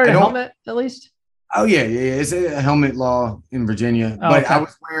 Were you wearing a helmet at least? Oh yeah. It's a helmet law in Virginia, but okay. I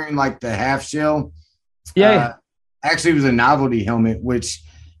was wearing like the half shell. Yeah. Actually, it was a novelty helmet, which,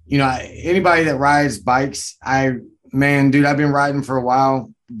 anybody that rides bikes, dude, I've been riding for a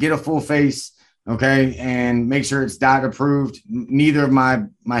while. Get a full face, okay, and make sure it's dot approved. Neither of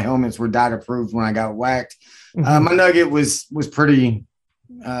my helmets were dot approved when I got whacked. Mm-hmm. My Nugget was pretty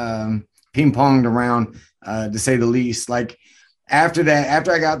ping ponged around, to say the least. Like after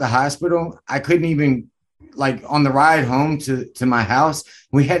I got the hospital, I couldn't even, like, on the ride home to my house,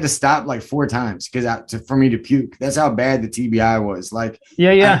 we had to stop like 4 times for me to puke. That's how bad the TBI was. Like,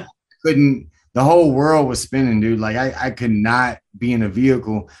 yeah. The whole world was spinning, dude. Like I could not be in a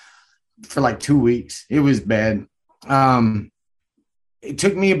vehicle for like 2 weeks. It was bad. It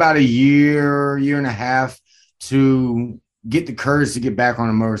took me about a year and a half to get the courage to get back on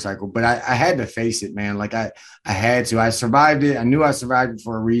a motorcycle, but I had to face it, man. Like I had to. I survived it. I knew I survived it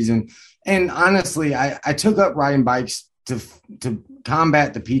for a reason. And honestly, I took up riding bikes to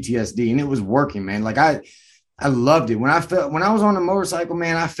combat the PTSD, and it was working, man. Like I loved it. When I was on a motorcycle,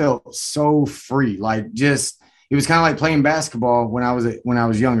 man, I felt so free. Like it was kind of like playing basketball when I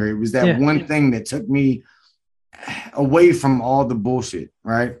was younger. It was that one thing that took me away from all the bullshit,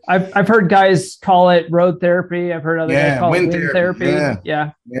 right? I've heard guys call it road therapy. I've heard other guys call it wind therapy.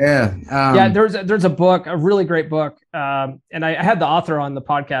 Yeah. There's a book, a really great book, and I had the author on the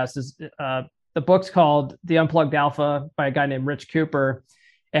podcast. The book's called The Unplugged Alpha by a guy named Rich Cooper,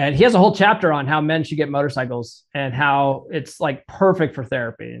 and he has a whole chapter on how men should get motorcycles and how it's like perfect for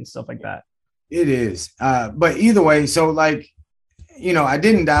therapy and stuff like that. It is, but either way, so like, I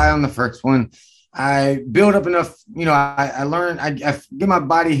didn't die on the first one. I built up enough, I learned, I get my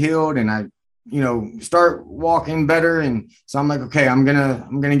body healed, and I, start walking better. And so I'm like, okay, I'm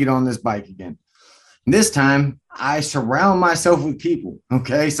going to get on this bike again. And this time I surround myself with people.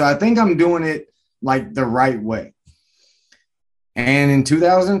 Okay. So I think I'm doing it like the right way. And in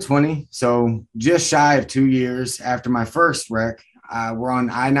 2020, so just shy of 2 years after my first wreck, we're on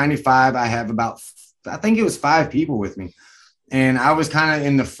I-95. I have I think it was 5 people with me. And I was kind of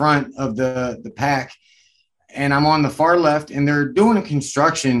in the front of the pack, and I'm on the far left, and they're doing a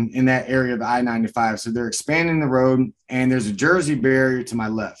construction in that area of I-95. So they're expanding the road, and there's a Jersey barrier to my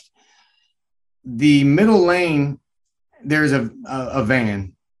left. The middle lane, there's a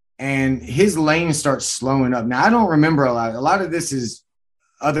van, and his lane starts slowing up. Now, I don't remember a lot. A lot of this is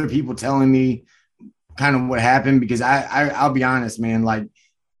other people telling me kind of what happened, because I'll be honest, man, like,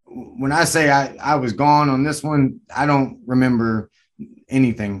 when I say I was gone on this one, I don't remember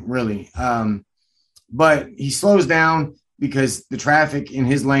anything really. But he slows down because the traffic in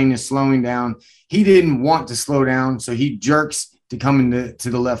his lane is slowing down. He didn't want to slow down, so he jerks to come to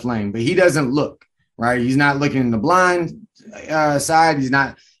the left lane, but he doesn't look, right? He's not looking in the blind side. He's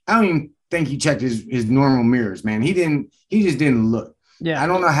not, I don't even think he checked his normal mirrors, man. He just didn't look. Yeah. I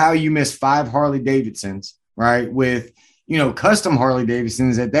don't know how you missed 5 Harley Davidsons, right? With, custom Harley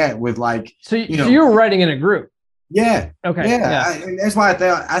Davidsons at that, with like, so you were riding in a group. Yeah. Okay. Yeah. That's why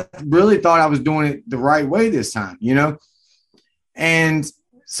I really thought I was doing it the right way this time, And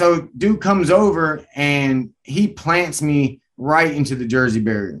so dude comes over and he plants me right into the Jersey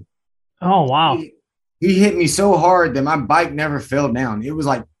barrier. Oh, wow. He hit me so hard that my bike never fell down. It was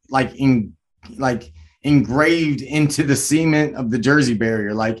like engraved into the cement of the Jersey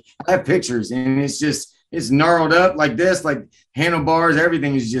barrier. Like, I have pictures, and it's gnarled up like this, like handlebars,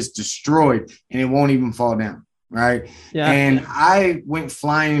 everything is just destroyed, and it won't even fall down. Right. Yeah. And I went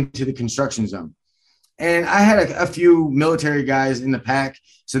flying into the construction zone, and I had a few military guys in the pack,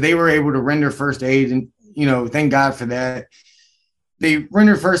 so they were able to render first aid, and, thank God for that. They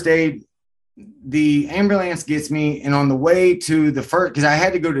rendered first aid. The ambulance gets me, and on the way to the first, because I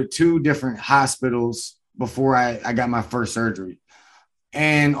had to go to 2 different hospitals before I got my first surgery.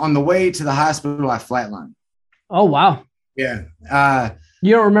 And on the way to the hospital, I flatlined. Oh, wow. Yeah.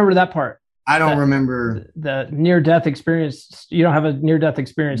 You don't remember that part? I don't remember the near-death experience. You don't have a near-death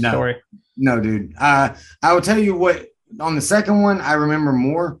experience story? No, dude. I will tell you what, on the second one, I remember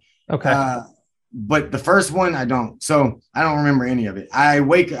more. Okay. But the first one, I don't. So I don't remember any of it. I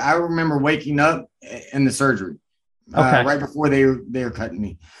remember waking up in the surgery right before they were cutting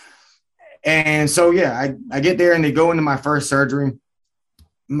me. And so, yeah, I get there, and they go into my first surgery.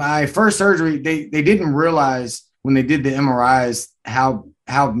 My first surgery, they didn't realize when they did the MRIs how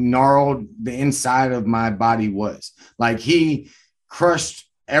gnarled the inside of my body was. Like, he crushed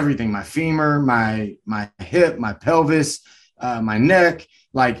everything, my femur, my hip, my pelvis, my neck.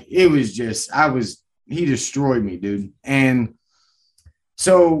 Like, it was just, he destroyed me, dude. And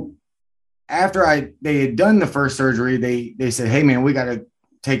so after they had done the first surgery, they said, hey man, we got to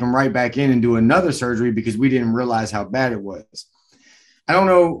take him right back in and do another surgery, because we didn't realize how bad it was. I don't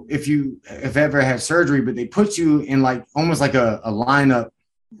know if you have ever had surgery, but they put you in like almost like a lineup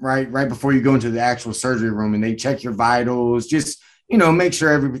right before you go into the actual surgery room, and they check your vitals, just, make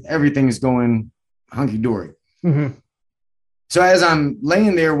sure everything is going hunky dory. Mm-hmm. So as I'm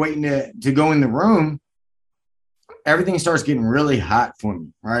laying there waiting to go in the room, everything starts getting really hot for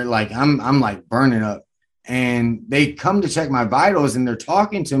me, right? Like I'm like burning up, and they come to check my vitals and they're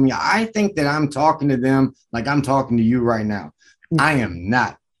talking to me. I think that I'm talking to them like I'm talking to you right now. I am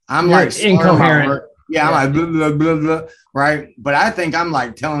not. I'm You're like incoherent. Yeah, I'm like blah, blah, blah, blah, right? But I think I'm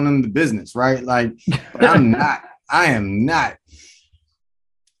like telling them the business, right? Like, but I'm not. I am not.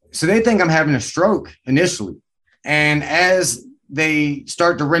 So they think I'm having a stroke initially. And as they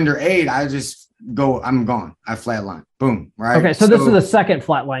start to render aid, I just go, I'm gone. I flatline. Boom, right? Okay, so this is the second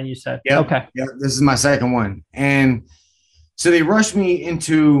flatline you said. Yeah. Okay. Yeah, this is my second one. And so they rushed me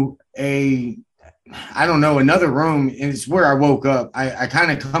into another room, and it's where I woke up. I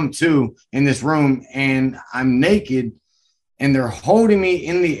kind of come to in this room, and I'm naked, and they're holding me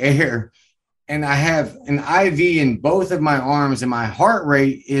in the air, and I have an IV in both of my arms, and my heart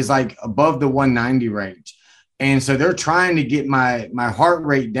rate is like above the 190 range. And so they're trying to get my heart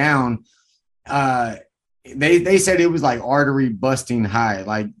rate down. They said it was like artery busting high.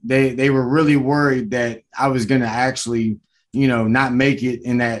 Like they were really worried that I was going to actually, not make it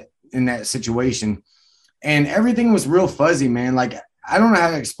in that situation. And everything was real fuzzy, man. Like, I don't know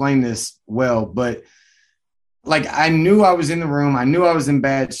how to explain this well, but like, I knew I was in the room. I knew I was in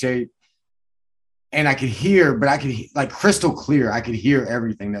bad shape, and I could hear, but I could like crystal clear. I could hear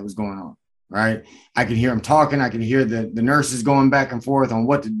everything that was going on. Right. I could hear them talking. I could hear the nurses going back and forth on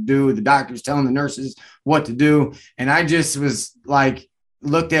what to do. The doctors telling the nurses what to do. And I just was like,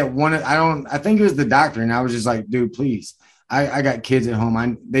 looked at one. I think it was the doctor. And I was just like, dude, please. I got kids at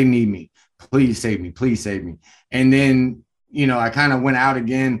home. They need me. Please save me. Please save me. And then, I kind of went out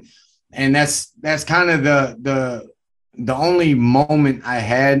again. And that's kind of the only moment I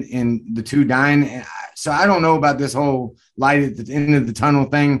had in the two dying. And so I don't know about this whole light at the end of the tunnel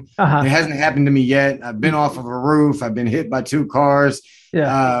thing. It hasn't happened to me yet. I've been off of a roof. I've been hit by 2 cars.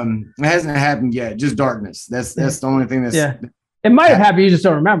 Yeah. It hasn't happened yet. Just darkness. That's the only thing that's. Yeah. It might have happened. You just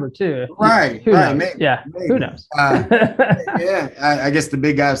don't remember too. Right. Who knows? Maybe, yeah. Maybe. Who knows? Yeah. I guess the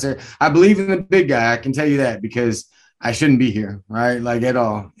big guy was there. I believe in the big guy. I can tell you that, because I shouldn't be here. Right. Like at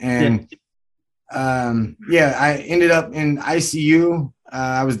all. And I ended up in ICU.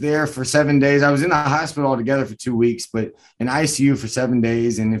 I was there for 7 days. I was in the hospital altogether for 2 weeks, but in ICU for 7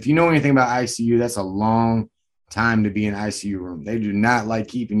 days. And if you know anything about ICU, that's a long time to be in ICU room. They do not like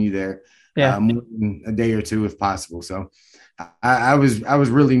keeping you there more than a day or two if possible. So I was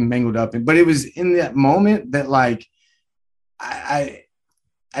really mangled up. But it was in that moment that like I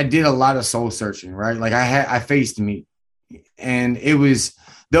did a lot of soul searching, right? Like I faced me, and it was,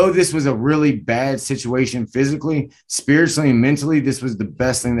 though this was a really bad situation physically, spiritually, and mentally, this was the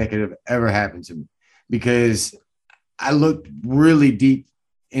best thing that could have ever happened to me, because I looked really deep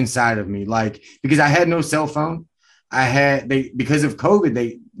inside of me, like, because I had no cell phone. Because of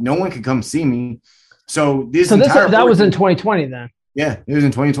COVID, no one could come see me. So that was in 2020 then. Yeah, it was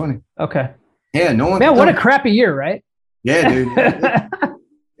in 2020. Okay. Yeah, no one. Man, what a crappy year, right? Yeah, dude.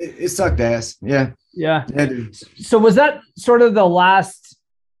 it sucked ass. Yeah. Yeah. Yeah, dude. So was that sort of the last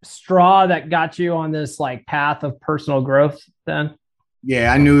straw that got you on this like path of personal growth then?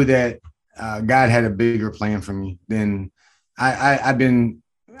 Yeah, I knew that God had a bigger plan for me than I'm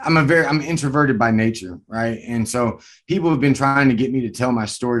introverted by nature, right? And so people have been trying to get me to tell my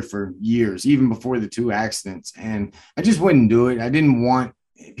story for years, even before the 2 accidents. And I just wouldn't do it. I didn't want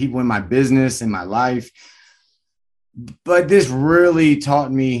people in my business, in my life. But this really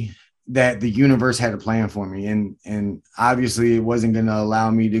taught me that the universe had a plan for me. And obviously it wasn't going to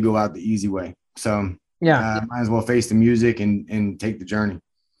allow me to go out the easy way. So I might as well face the music and take the journey.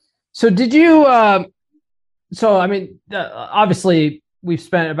 So did you, obviously we've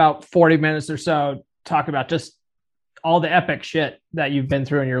spent about 40 minutes or so talking about just all the epic shit that you've been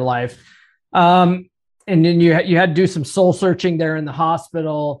through in your life. And then you had to do some soul searching there in the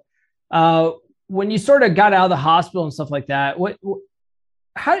hospital. When you sort of got out of the hospital and stuff like that,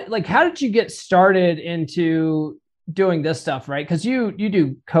 how did you get started into doing this stuff? Right. Cause you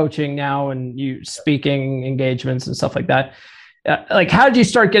do coaching now and you speaking engagements and stuff like that. How did you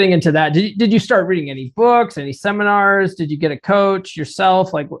start getting into that? Did you start reading any books, any seminars? Did you get a coach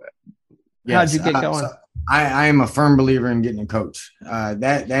yourself? How did you get going? So I am a firm believer in getting a coach.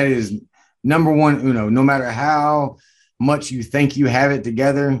 That is number one, no matter how much you think you have it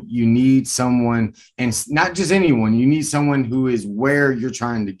together, you need someone, and not just anyone. You need someone who is where you're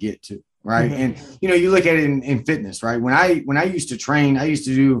trying to get to, right? And you look at it in fitness, right? When I used to train, I used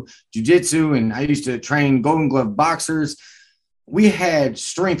to do jujitsu and I used to train Golden Glove boxers. We had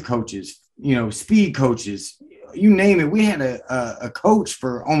strength coaches, speed coaches, you name it. We had a coach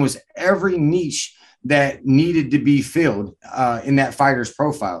for almost every niche that needed to be filled in that fighter's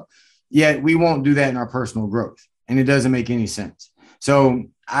profile. Yet we won't do that in our personal growth, and it doesn't make any sense. So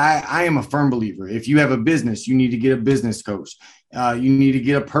I am a firm believer. If you have a business, you need to get a business coach. You need to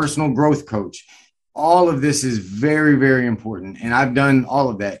get a personal growth coach. All of this is very, very important. And I've done all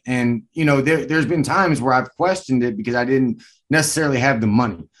of that. And, there's been times where I've questioned it because I didn't necessarily have the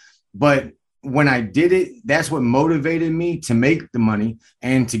money. But when I did it, that's what motivated me to make the money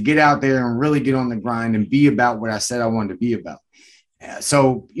and to get out there and really get on the grind and be about what I said I wanted to be about.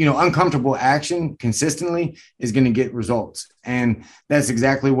 So, uncomfortable action consistently is going to get results. And that's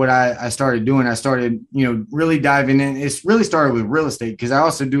exactly what I started doing. I started, really diving in. It's really started with real estate because I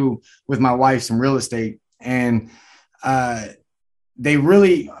also do with my wife some real estate. And they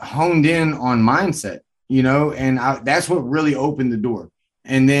really honed in on mindset, and that's what really opened the door.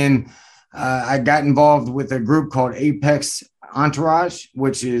 And then I got involved with a group called Apex Entourage,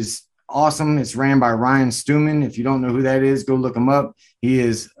 which is awesome. It's ran by Ryan Stewman. If you don't know who that is, go look him up. He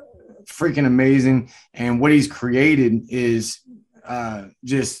is freaking amazing. And what he's created is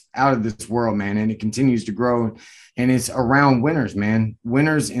just out of this world, man. And it continues to grow. And it's around winners, man,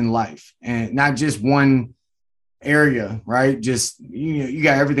 winners in life, and not just one area, right? Just, you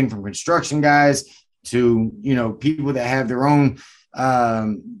got everything from construction guys to, people that have their own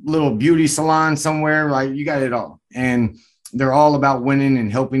little beauty salon somewhere. Like, you got it all. And they're all about winning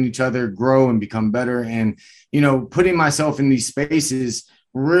and helping each other grow and become better. And, putting myself in these spaces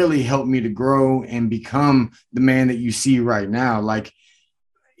really helped me to grow and become the man that you see right now. Like,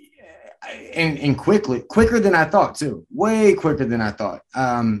 and quicker than I thought too, way quicker than I thought.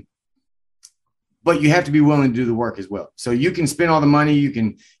 But you have to be willing to do the work as well. So you can spend all the money, you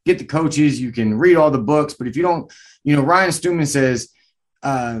can get the coaches, you can read all the books, but if you don't, Ryan Stewman says,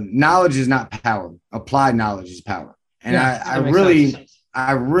 knowledge is not power. Applied knowledge is power. And yeah,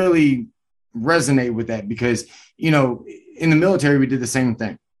 I really resonate with that because, in the military, we did the same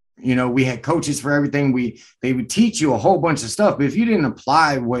thing. We had coaches for everything. They would teach you a whole bunch of stuff, but if you didn't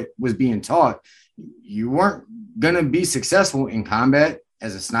apply what was being taught, you weren't going to be successful in combat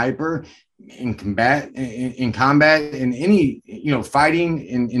as a sniper, in combat, in any, fighting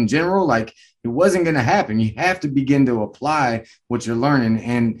in general. Like, it wasn't going to happen. You have to begin to apply what you're learning,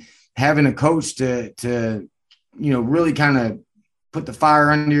 and having a coach to really kind of put the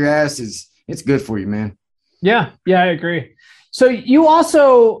fire under your ass it's good for you, man. Yeah, I agree. So you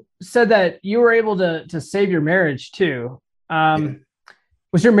also said that you were able to save your marriage too.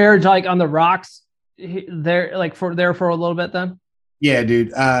 Was your marriage like on the rocks there, like for a little bit then? Yeah,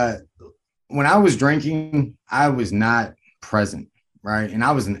 dude. When I was drinking, I was not present, right? And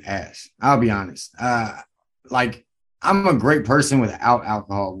I was an ass. I'll be honest. Like, I'm a great person without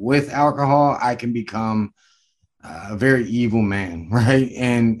alcohol. With alcohol, I can become a very evil man, right?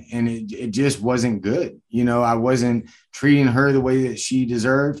 And it just wasn't good. I wasn't treating her the way that she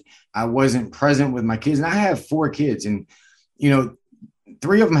deserved. I wasn't present with my kids. And I have 4 kids, and,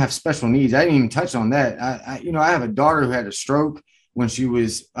 3 of them have special needs. I didn't even touch on that. I have a daughter who had a stroke when she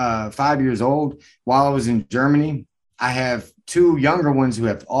was 5 years old while I was in Germany. I have 2 younger ones who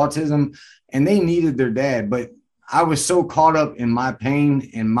have autism, and they needed their dad. But I was so caught up in my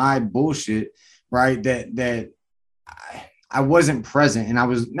pain and my bullshit, right, that I wasn't present. And I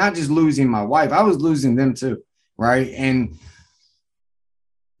was not just losing my wife, I was losing them too, right? And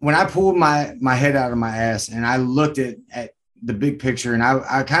when I pulled my head out of my ass and I looked at the big picture, and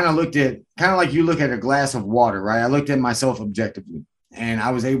I kind of looked at, kind of like you look at a glass of water, right? I looked at myself objectively, and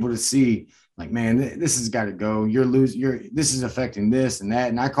I was able to see, like, man, this has got to go. This is affecting this and that.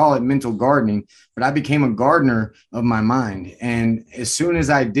 And I call it mental gardening, but I became a gardener of my mind. And as soon as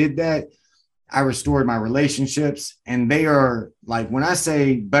I did that, I restored my relationships, and they are, like, when I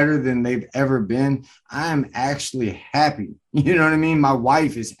say better than they've ever been, I'm actually happy. You know what I mean? My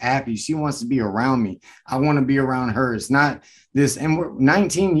wife is happy. She wants to be around me. I want to be around her. It's not this, and we're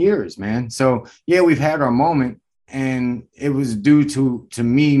 19 years, man. So yeah, we've had our moment, and it was due to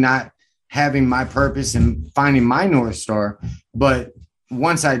me not having my purpose and finding my North Star. But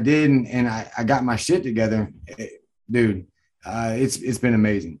once I did, and I got my shit together, dude, it's been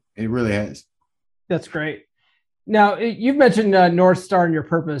amazing. It really has. That's great. Now, you've mentioned North Star and your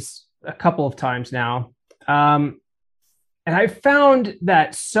purpose a couple of times now. And I found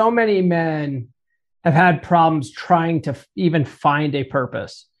that so many men have had problems trying to even find a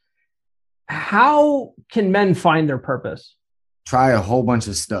purpose. How can men find their purpose? Try a whole bunch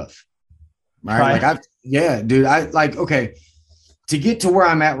of stuff. right? Dude, okay, to get to where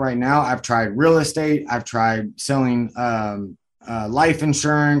I'm at right now, I've tried real estate. I've tried selling life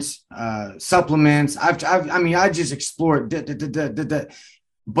insurance, supplements. I just explored,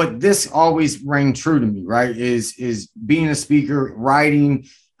 but this always rang true to me, right? Is being a speaker, writing,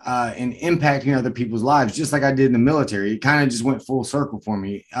 and impacting other people's lives, just like I did in the military. It kind of just went full circle for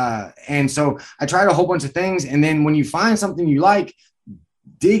me. And so I tried a whole bunch of things. And then when you find something you like,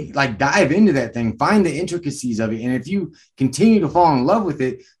 dive into that thing, find the intricacies of it. And if you continue to fall in love with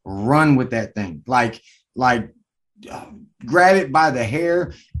it, run with that thing. Grab it by the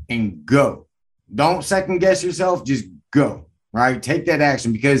hair and go. Don't second guess yourself. Just go, right? Take that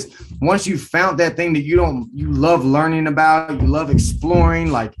action, because once you found that thing that you love learning about, you love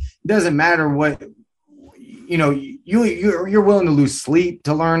exploring, like, it doesn't matter what, you're willing to lose sleep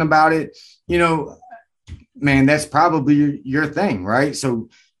to learn about it, man, that's probably your thing, right? So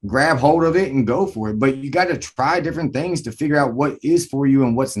grab hold of it and go for it. But you got to try different things to figure out what is for you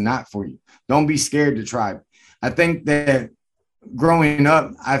and what's not for you. Don't be scared to try. I think that growing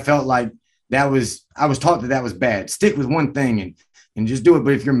up, I felt like I was taught that was bad. Stick with one thing and just do it.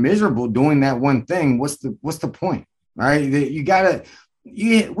 But if you're miserable doing that one thing, what's the point, right?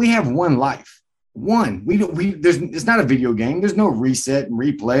 We have one life. It's not a video game. There's no reset and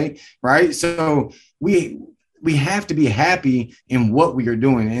replay, right? So we have to be happy in what we are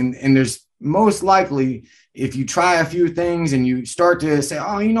doing. And there's most likely, if you try a few things and you start to say,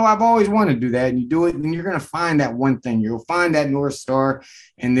 oh, I've always wanted to do that, and you do it, then you're going to find that one thing. You'll find that North Star,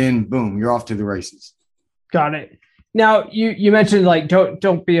 and then boom, you're off to the races. Got it. Now you mentioned, like,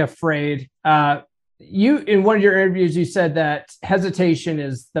 don't be afraid. You, in one of your interviews, you said that hesitation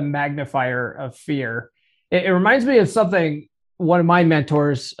is the magnifier of fear. It reminds me of something one of my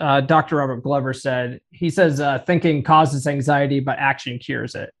mentors, Dr. Robert Glover, said. He says, thinking causes anxiety, but action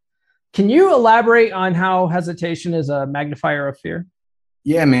cures it. Can you elaborate on how hesitation is a magnifier of fear?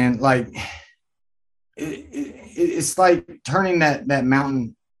 Yeah, man. Like, it's like turning that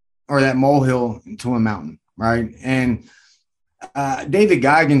mountain or that molehill into a mountain, right? And David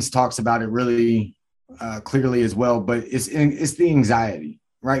Goggins talks about it really clearly as well, but it's the anxiety,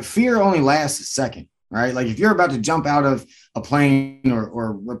 right? Fear only lasts a second, right? Like, if you're about to jump out of a plane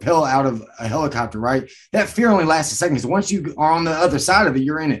or rappel out of a helicopter, right? That fear only lasts a second. So once you are on the other side of it,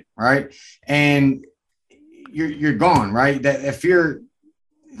 you're in it, right? And you're gone, right? That fear,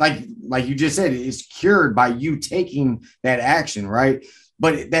 like you just said, is cured by you taking that action, right?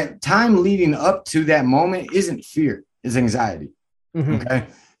 But that time leading up to that moment isn't fear, it's anxiety. Mm-hmm. Okay.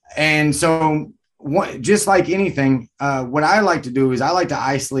 And so just like anything, what I like to do is I like to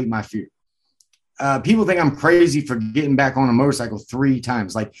isolate my fear. People think I'm crazy for getting back on a motorcycle 3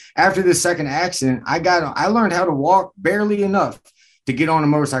 times. Like, after this second accident, I learned how to walk barely enough to get on a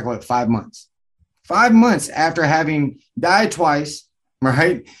motorcycle at 5 months. 5 months after having died twice,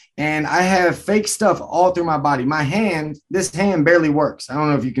 right? And I have fake stuff all through my body. This hand barely works. I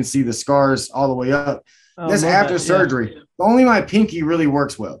don't know if you can see the scars all the way up. That's after surgery. Yeah. Only my pinky really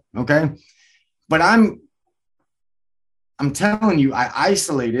works well. Okay. But I'm telling you, I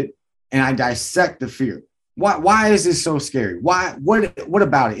isolate it and I dissect the fear. Why is this so scary? What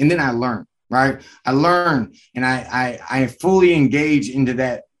about it? And then I learn, right? I learn and I fully engage into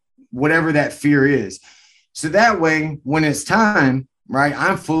that, whatever that fear is. So that way, when it's time, right,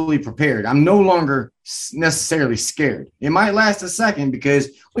 I'm fully prepared. I'm no longer necessarily scared. It might last a second, because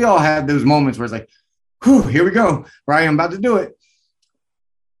we all have those moments where it's like, whew, here we go, right? I'm about to do it.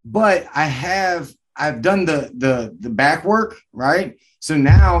 But I've done the back work, right? So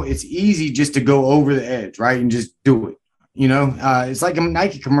now it's easy just to go over the edge, right? And just do it. It's like a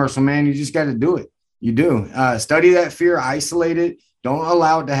Nike commercial, man. You just got to do it. You do. Study that fear, isolate it. Don't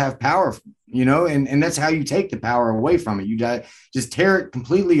allow it to have power, and that's how you take the power away from it. You just tear it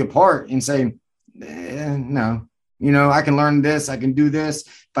completely apart and say, no, I can learn this. I can do this.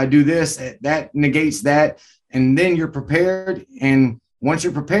 If I do this, that negates that. And then you're prepared. And once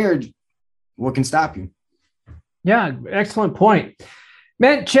you're prepared, what can stop you? Yeah, excellent point.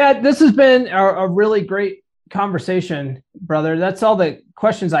 Man, Chad, this has been a really great conversation, brother. That's all the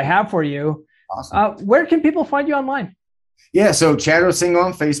questions I have for you. Awesome. Where can people find you online? Yeah, so Chad Osinga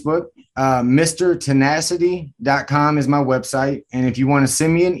on Facebook. MrTenacity.com is my website. And if you want to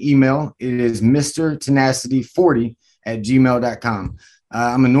send me an email, it is MrTenacity40@gmail.com.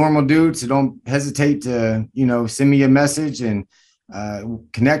 I'm a normal dude, so don't hesitate to, send me a message and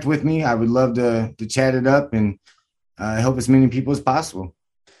connect with me. I would love to chat it up and help as many people as possible.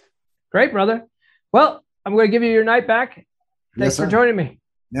 Great, brother. Well, I'm going to give you your night back. Thanks for joining me.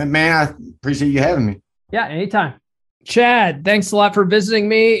 Yeah, man, I appreciate you having me. Yeah, anytime. Chad, thanks a lot for visiting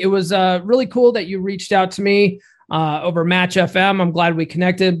me. It was really cool that you reached out to me over Match FM. I'm glad we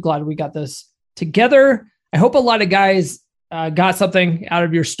connected. Glad we got this together. I hope a lot of guys got something out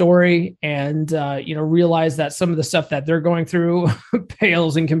of your story and, realize that some of the stuff that they're going through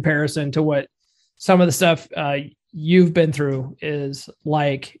pales in comparison to what some of the stuff you've been through is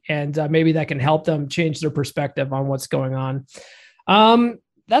like, and maybe that can help them change their perspective on what's going on.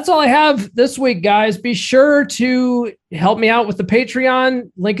 That's all I have this week, guys. Be sure to help me out with the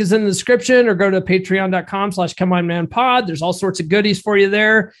Patreon. Link is in the description, or go to patreon.com/comeonmanpod. There's all sorts of goodies for you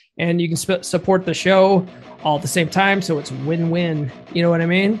there, and you can support the show all at the same time. So it's win-win. You know what I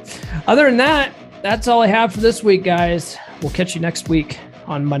mean? Other than that, that's all I have for this week, guys. We'll catch you next week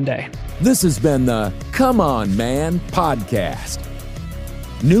on Monday. This has been the Come On Man podcast.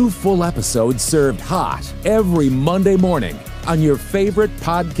 New full episodes served hot every Monday morning on your favorite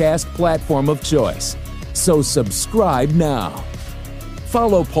podcast platform of choice. So subscribe now.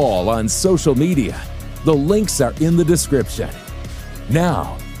 Follow Paul on social media. The links are in the description.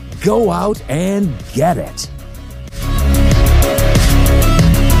 Now, go out and get it.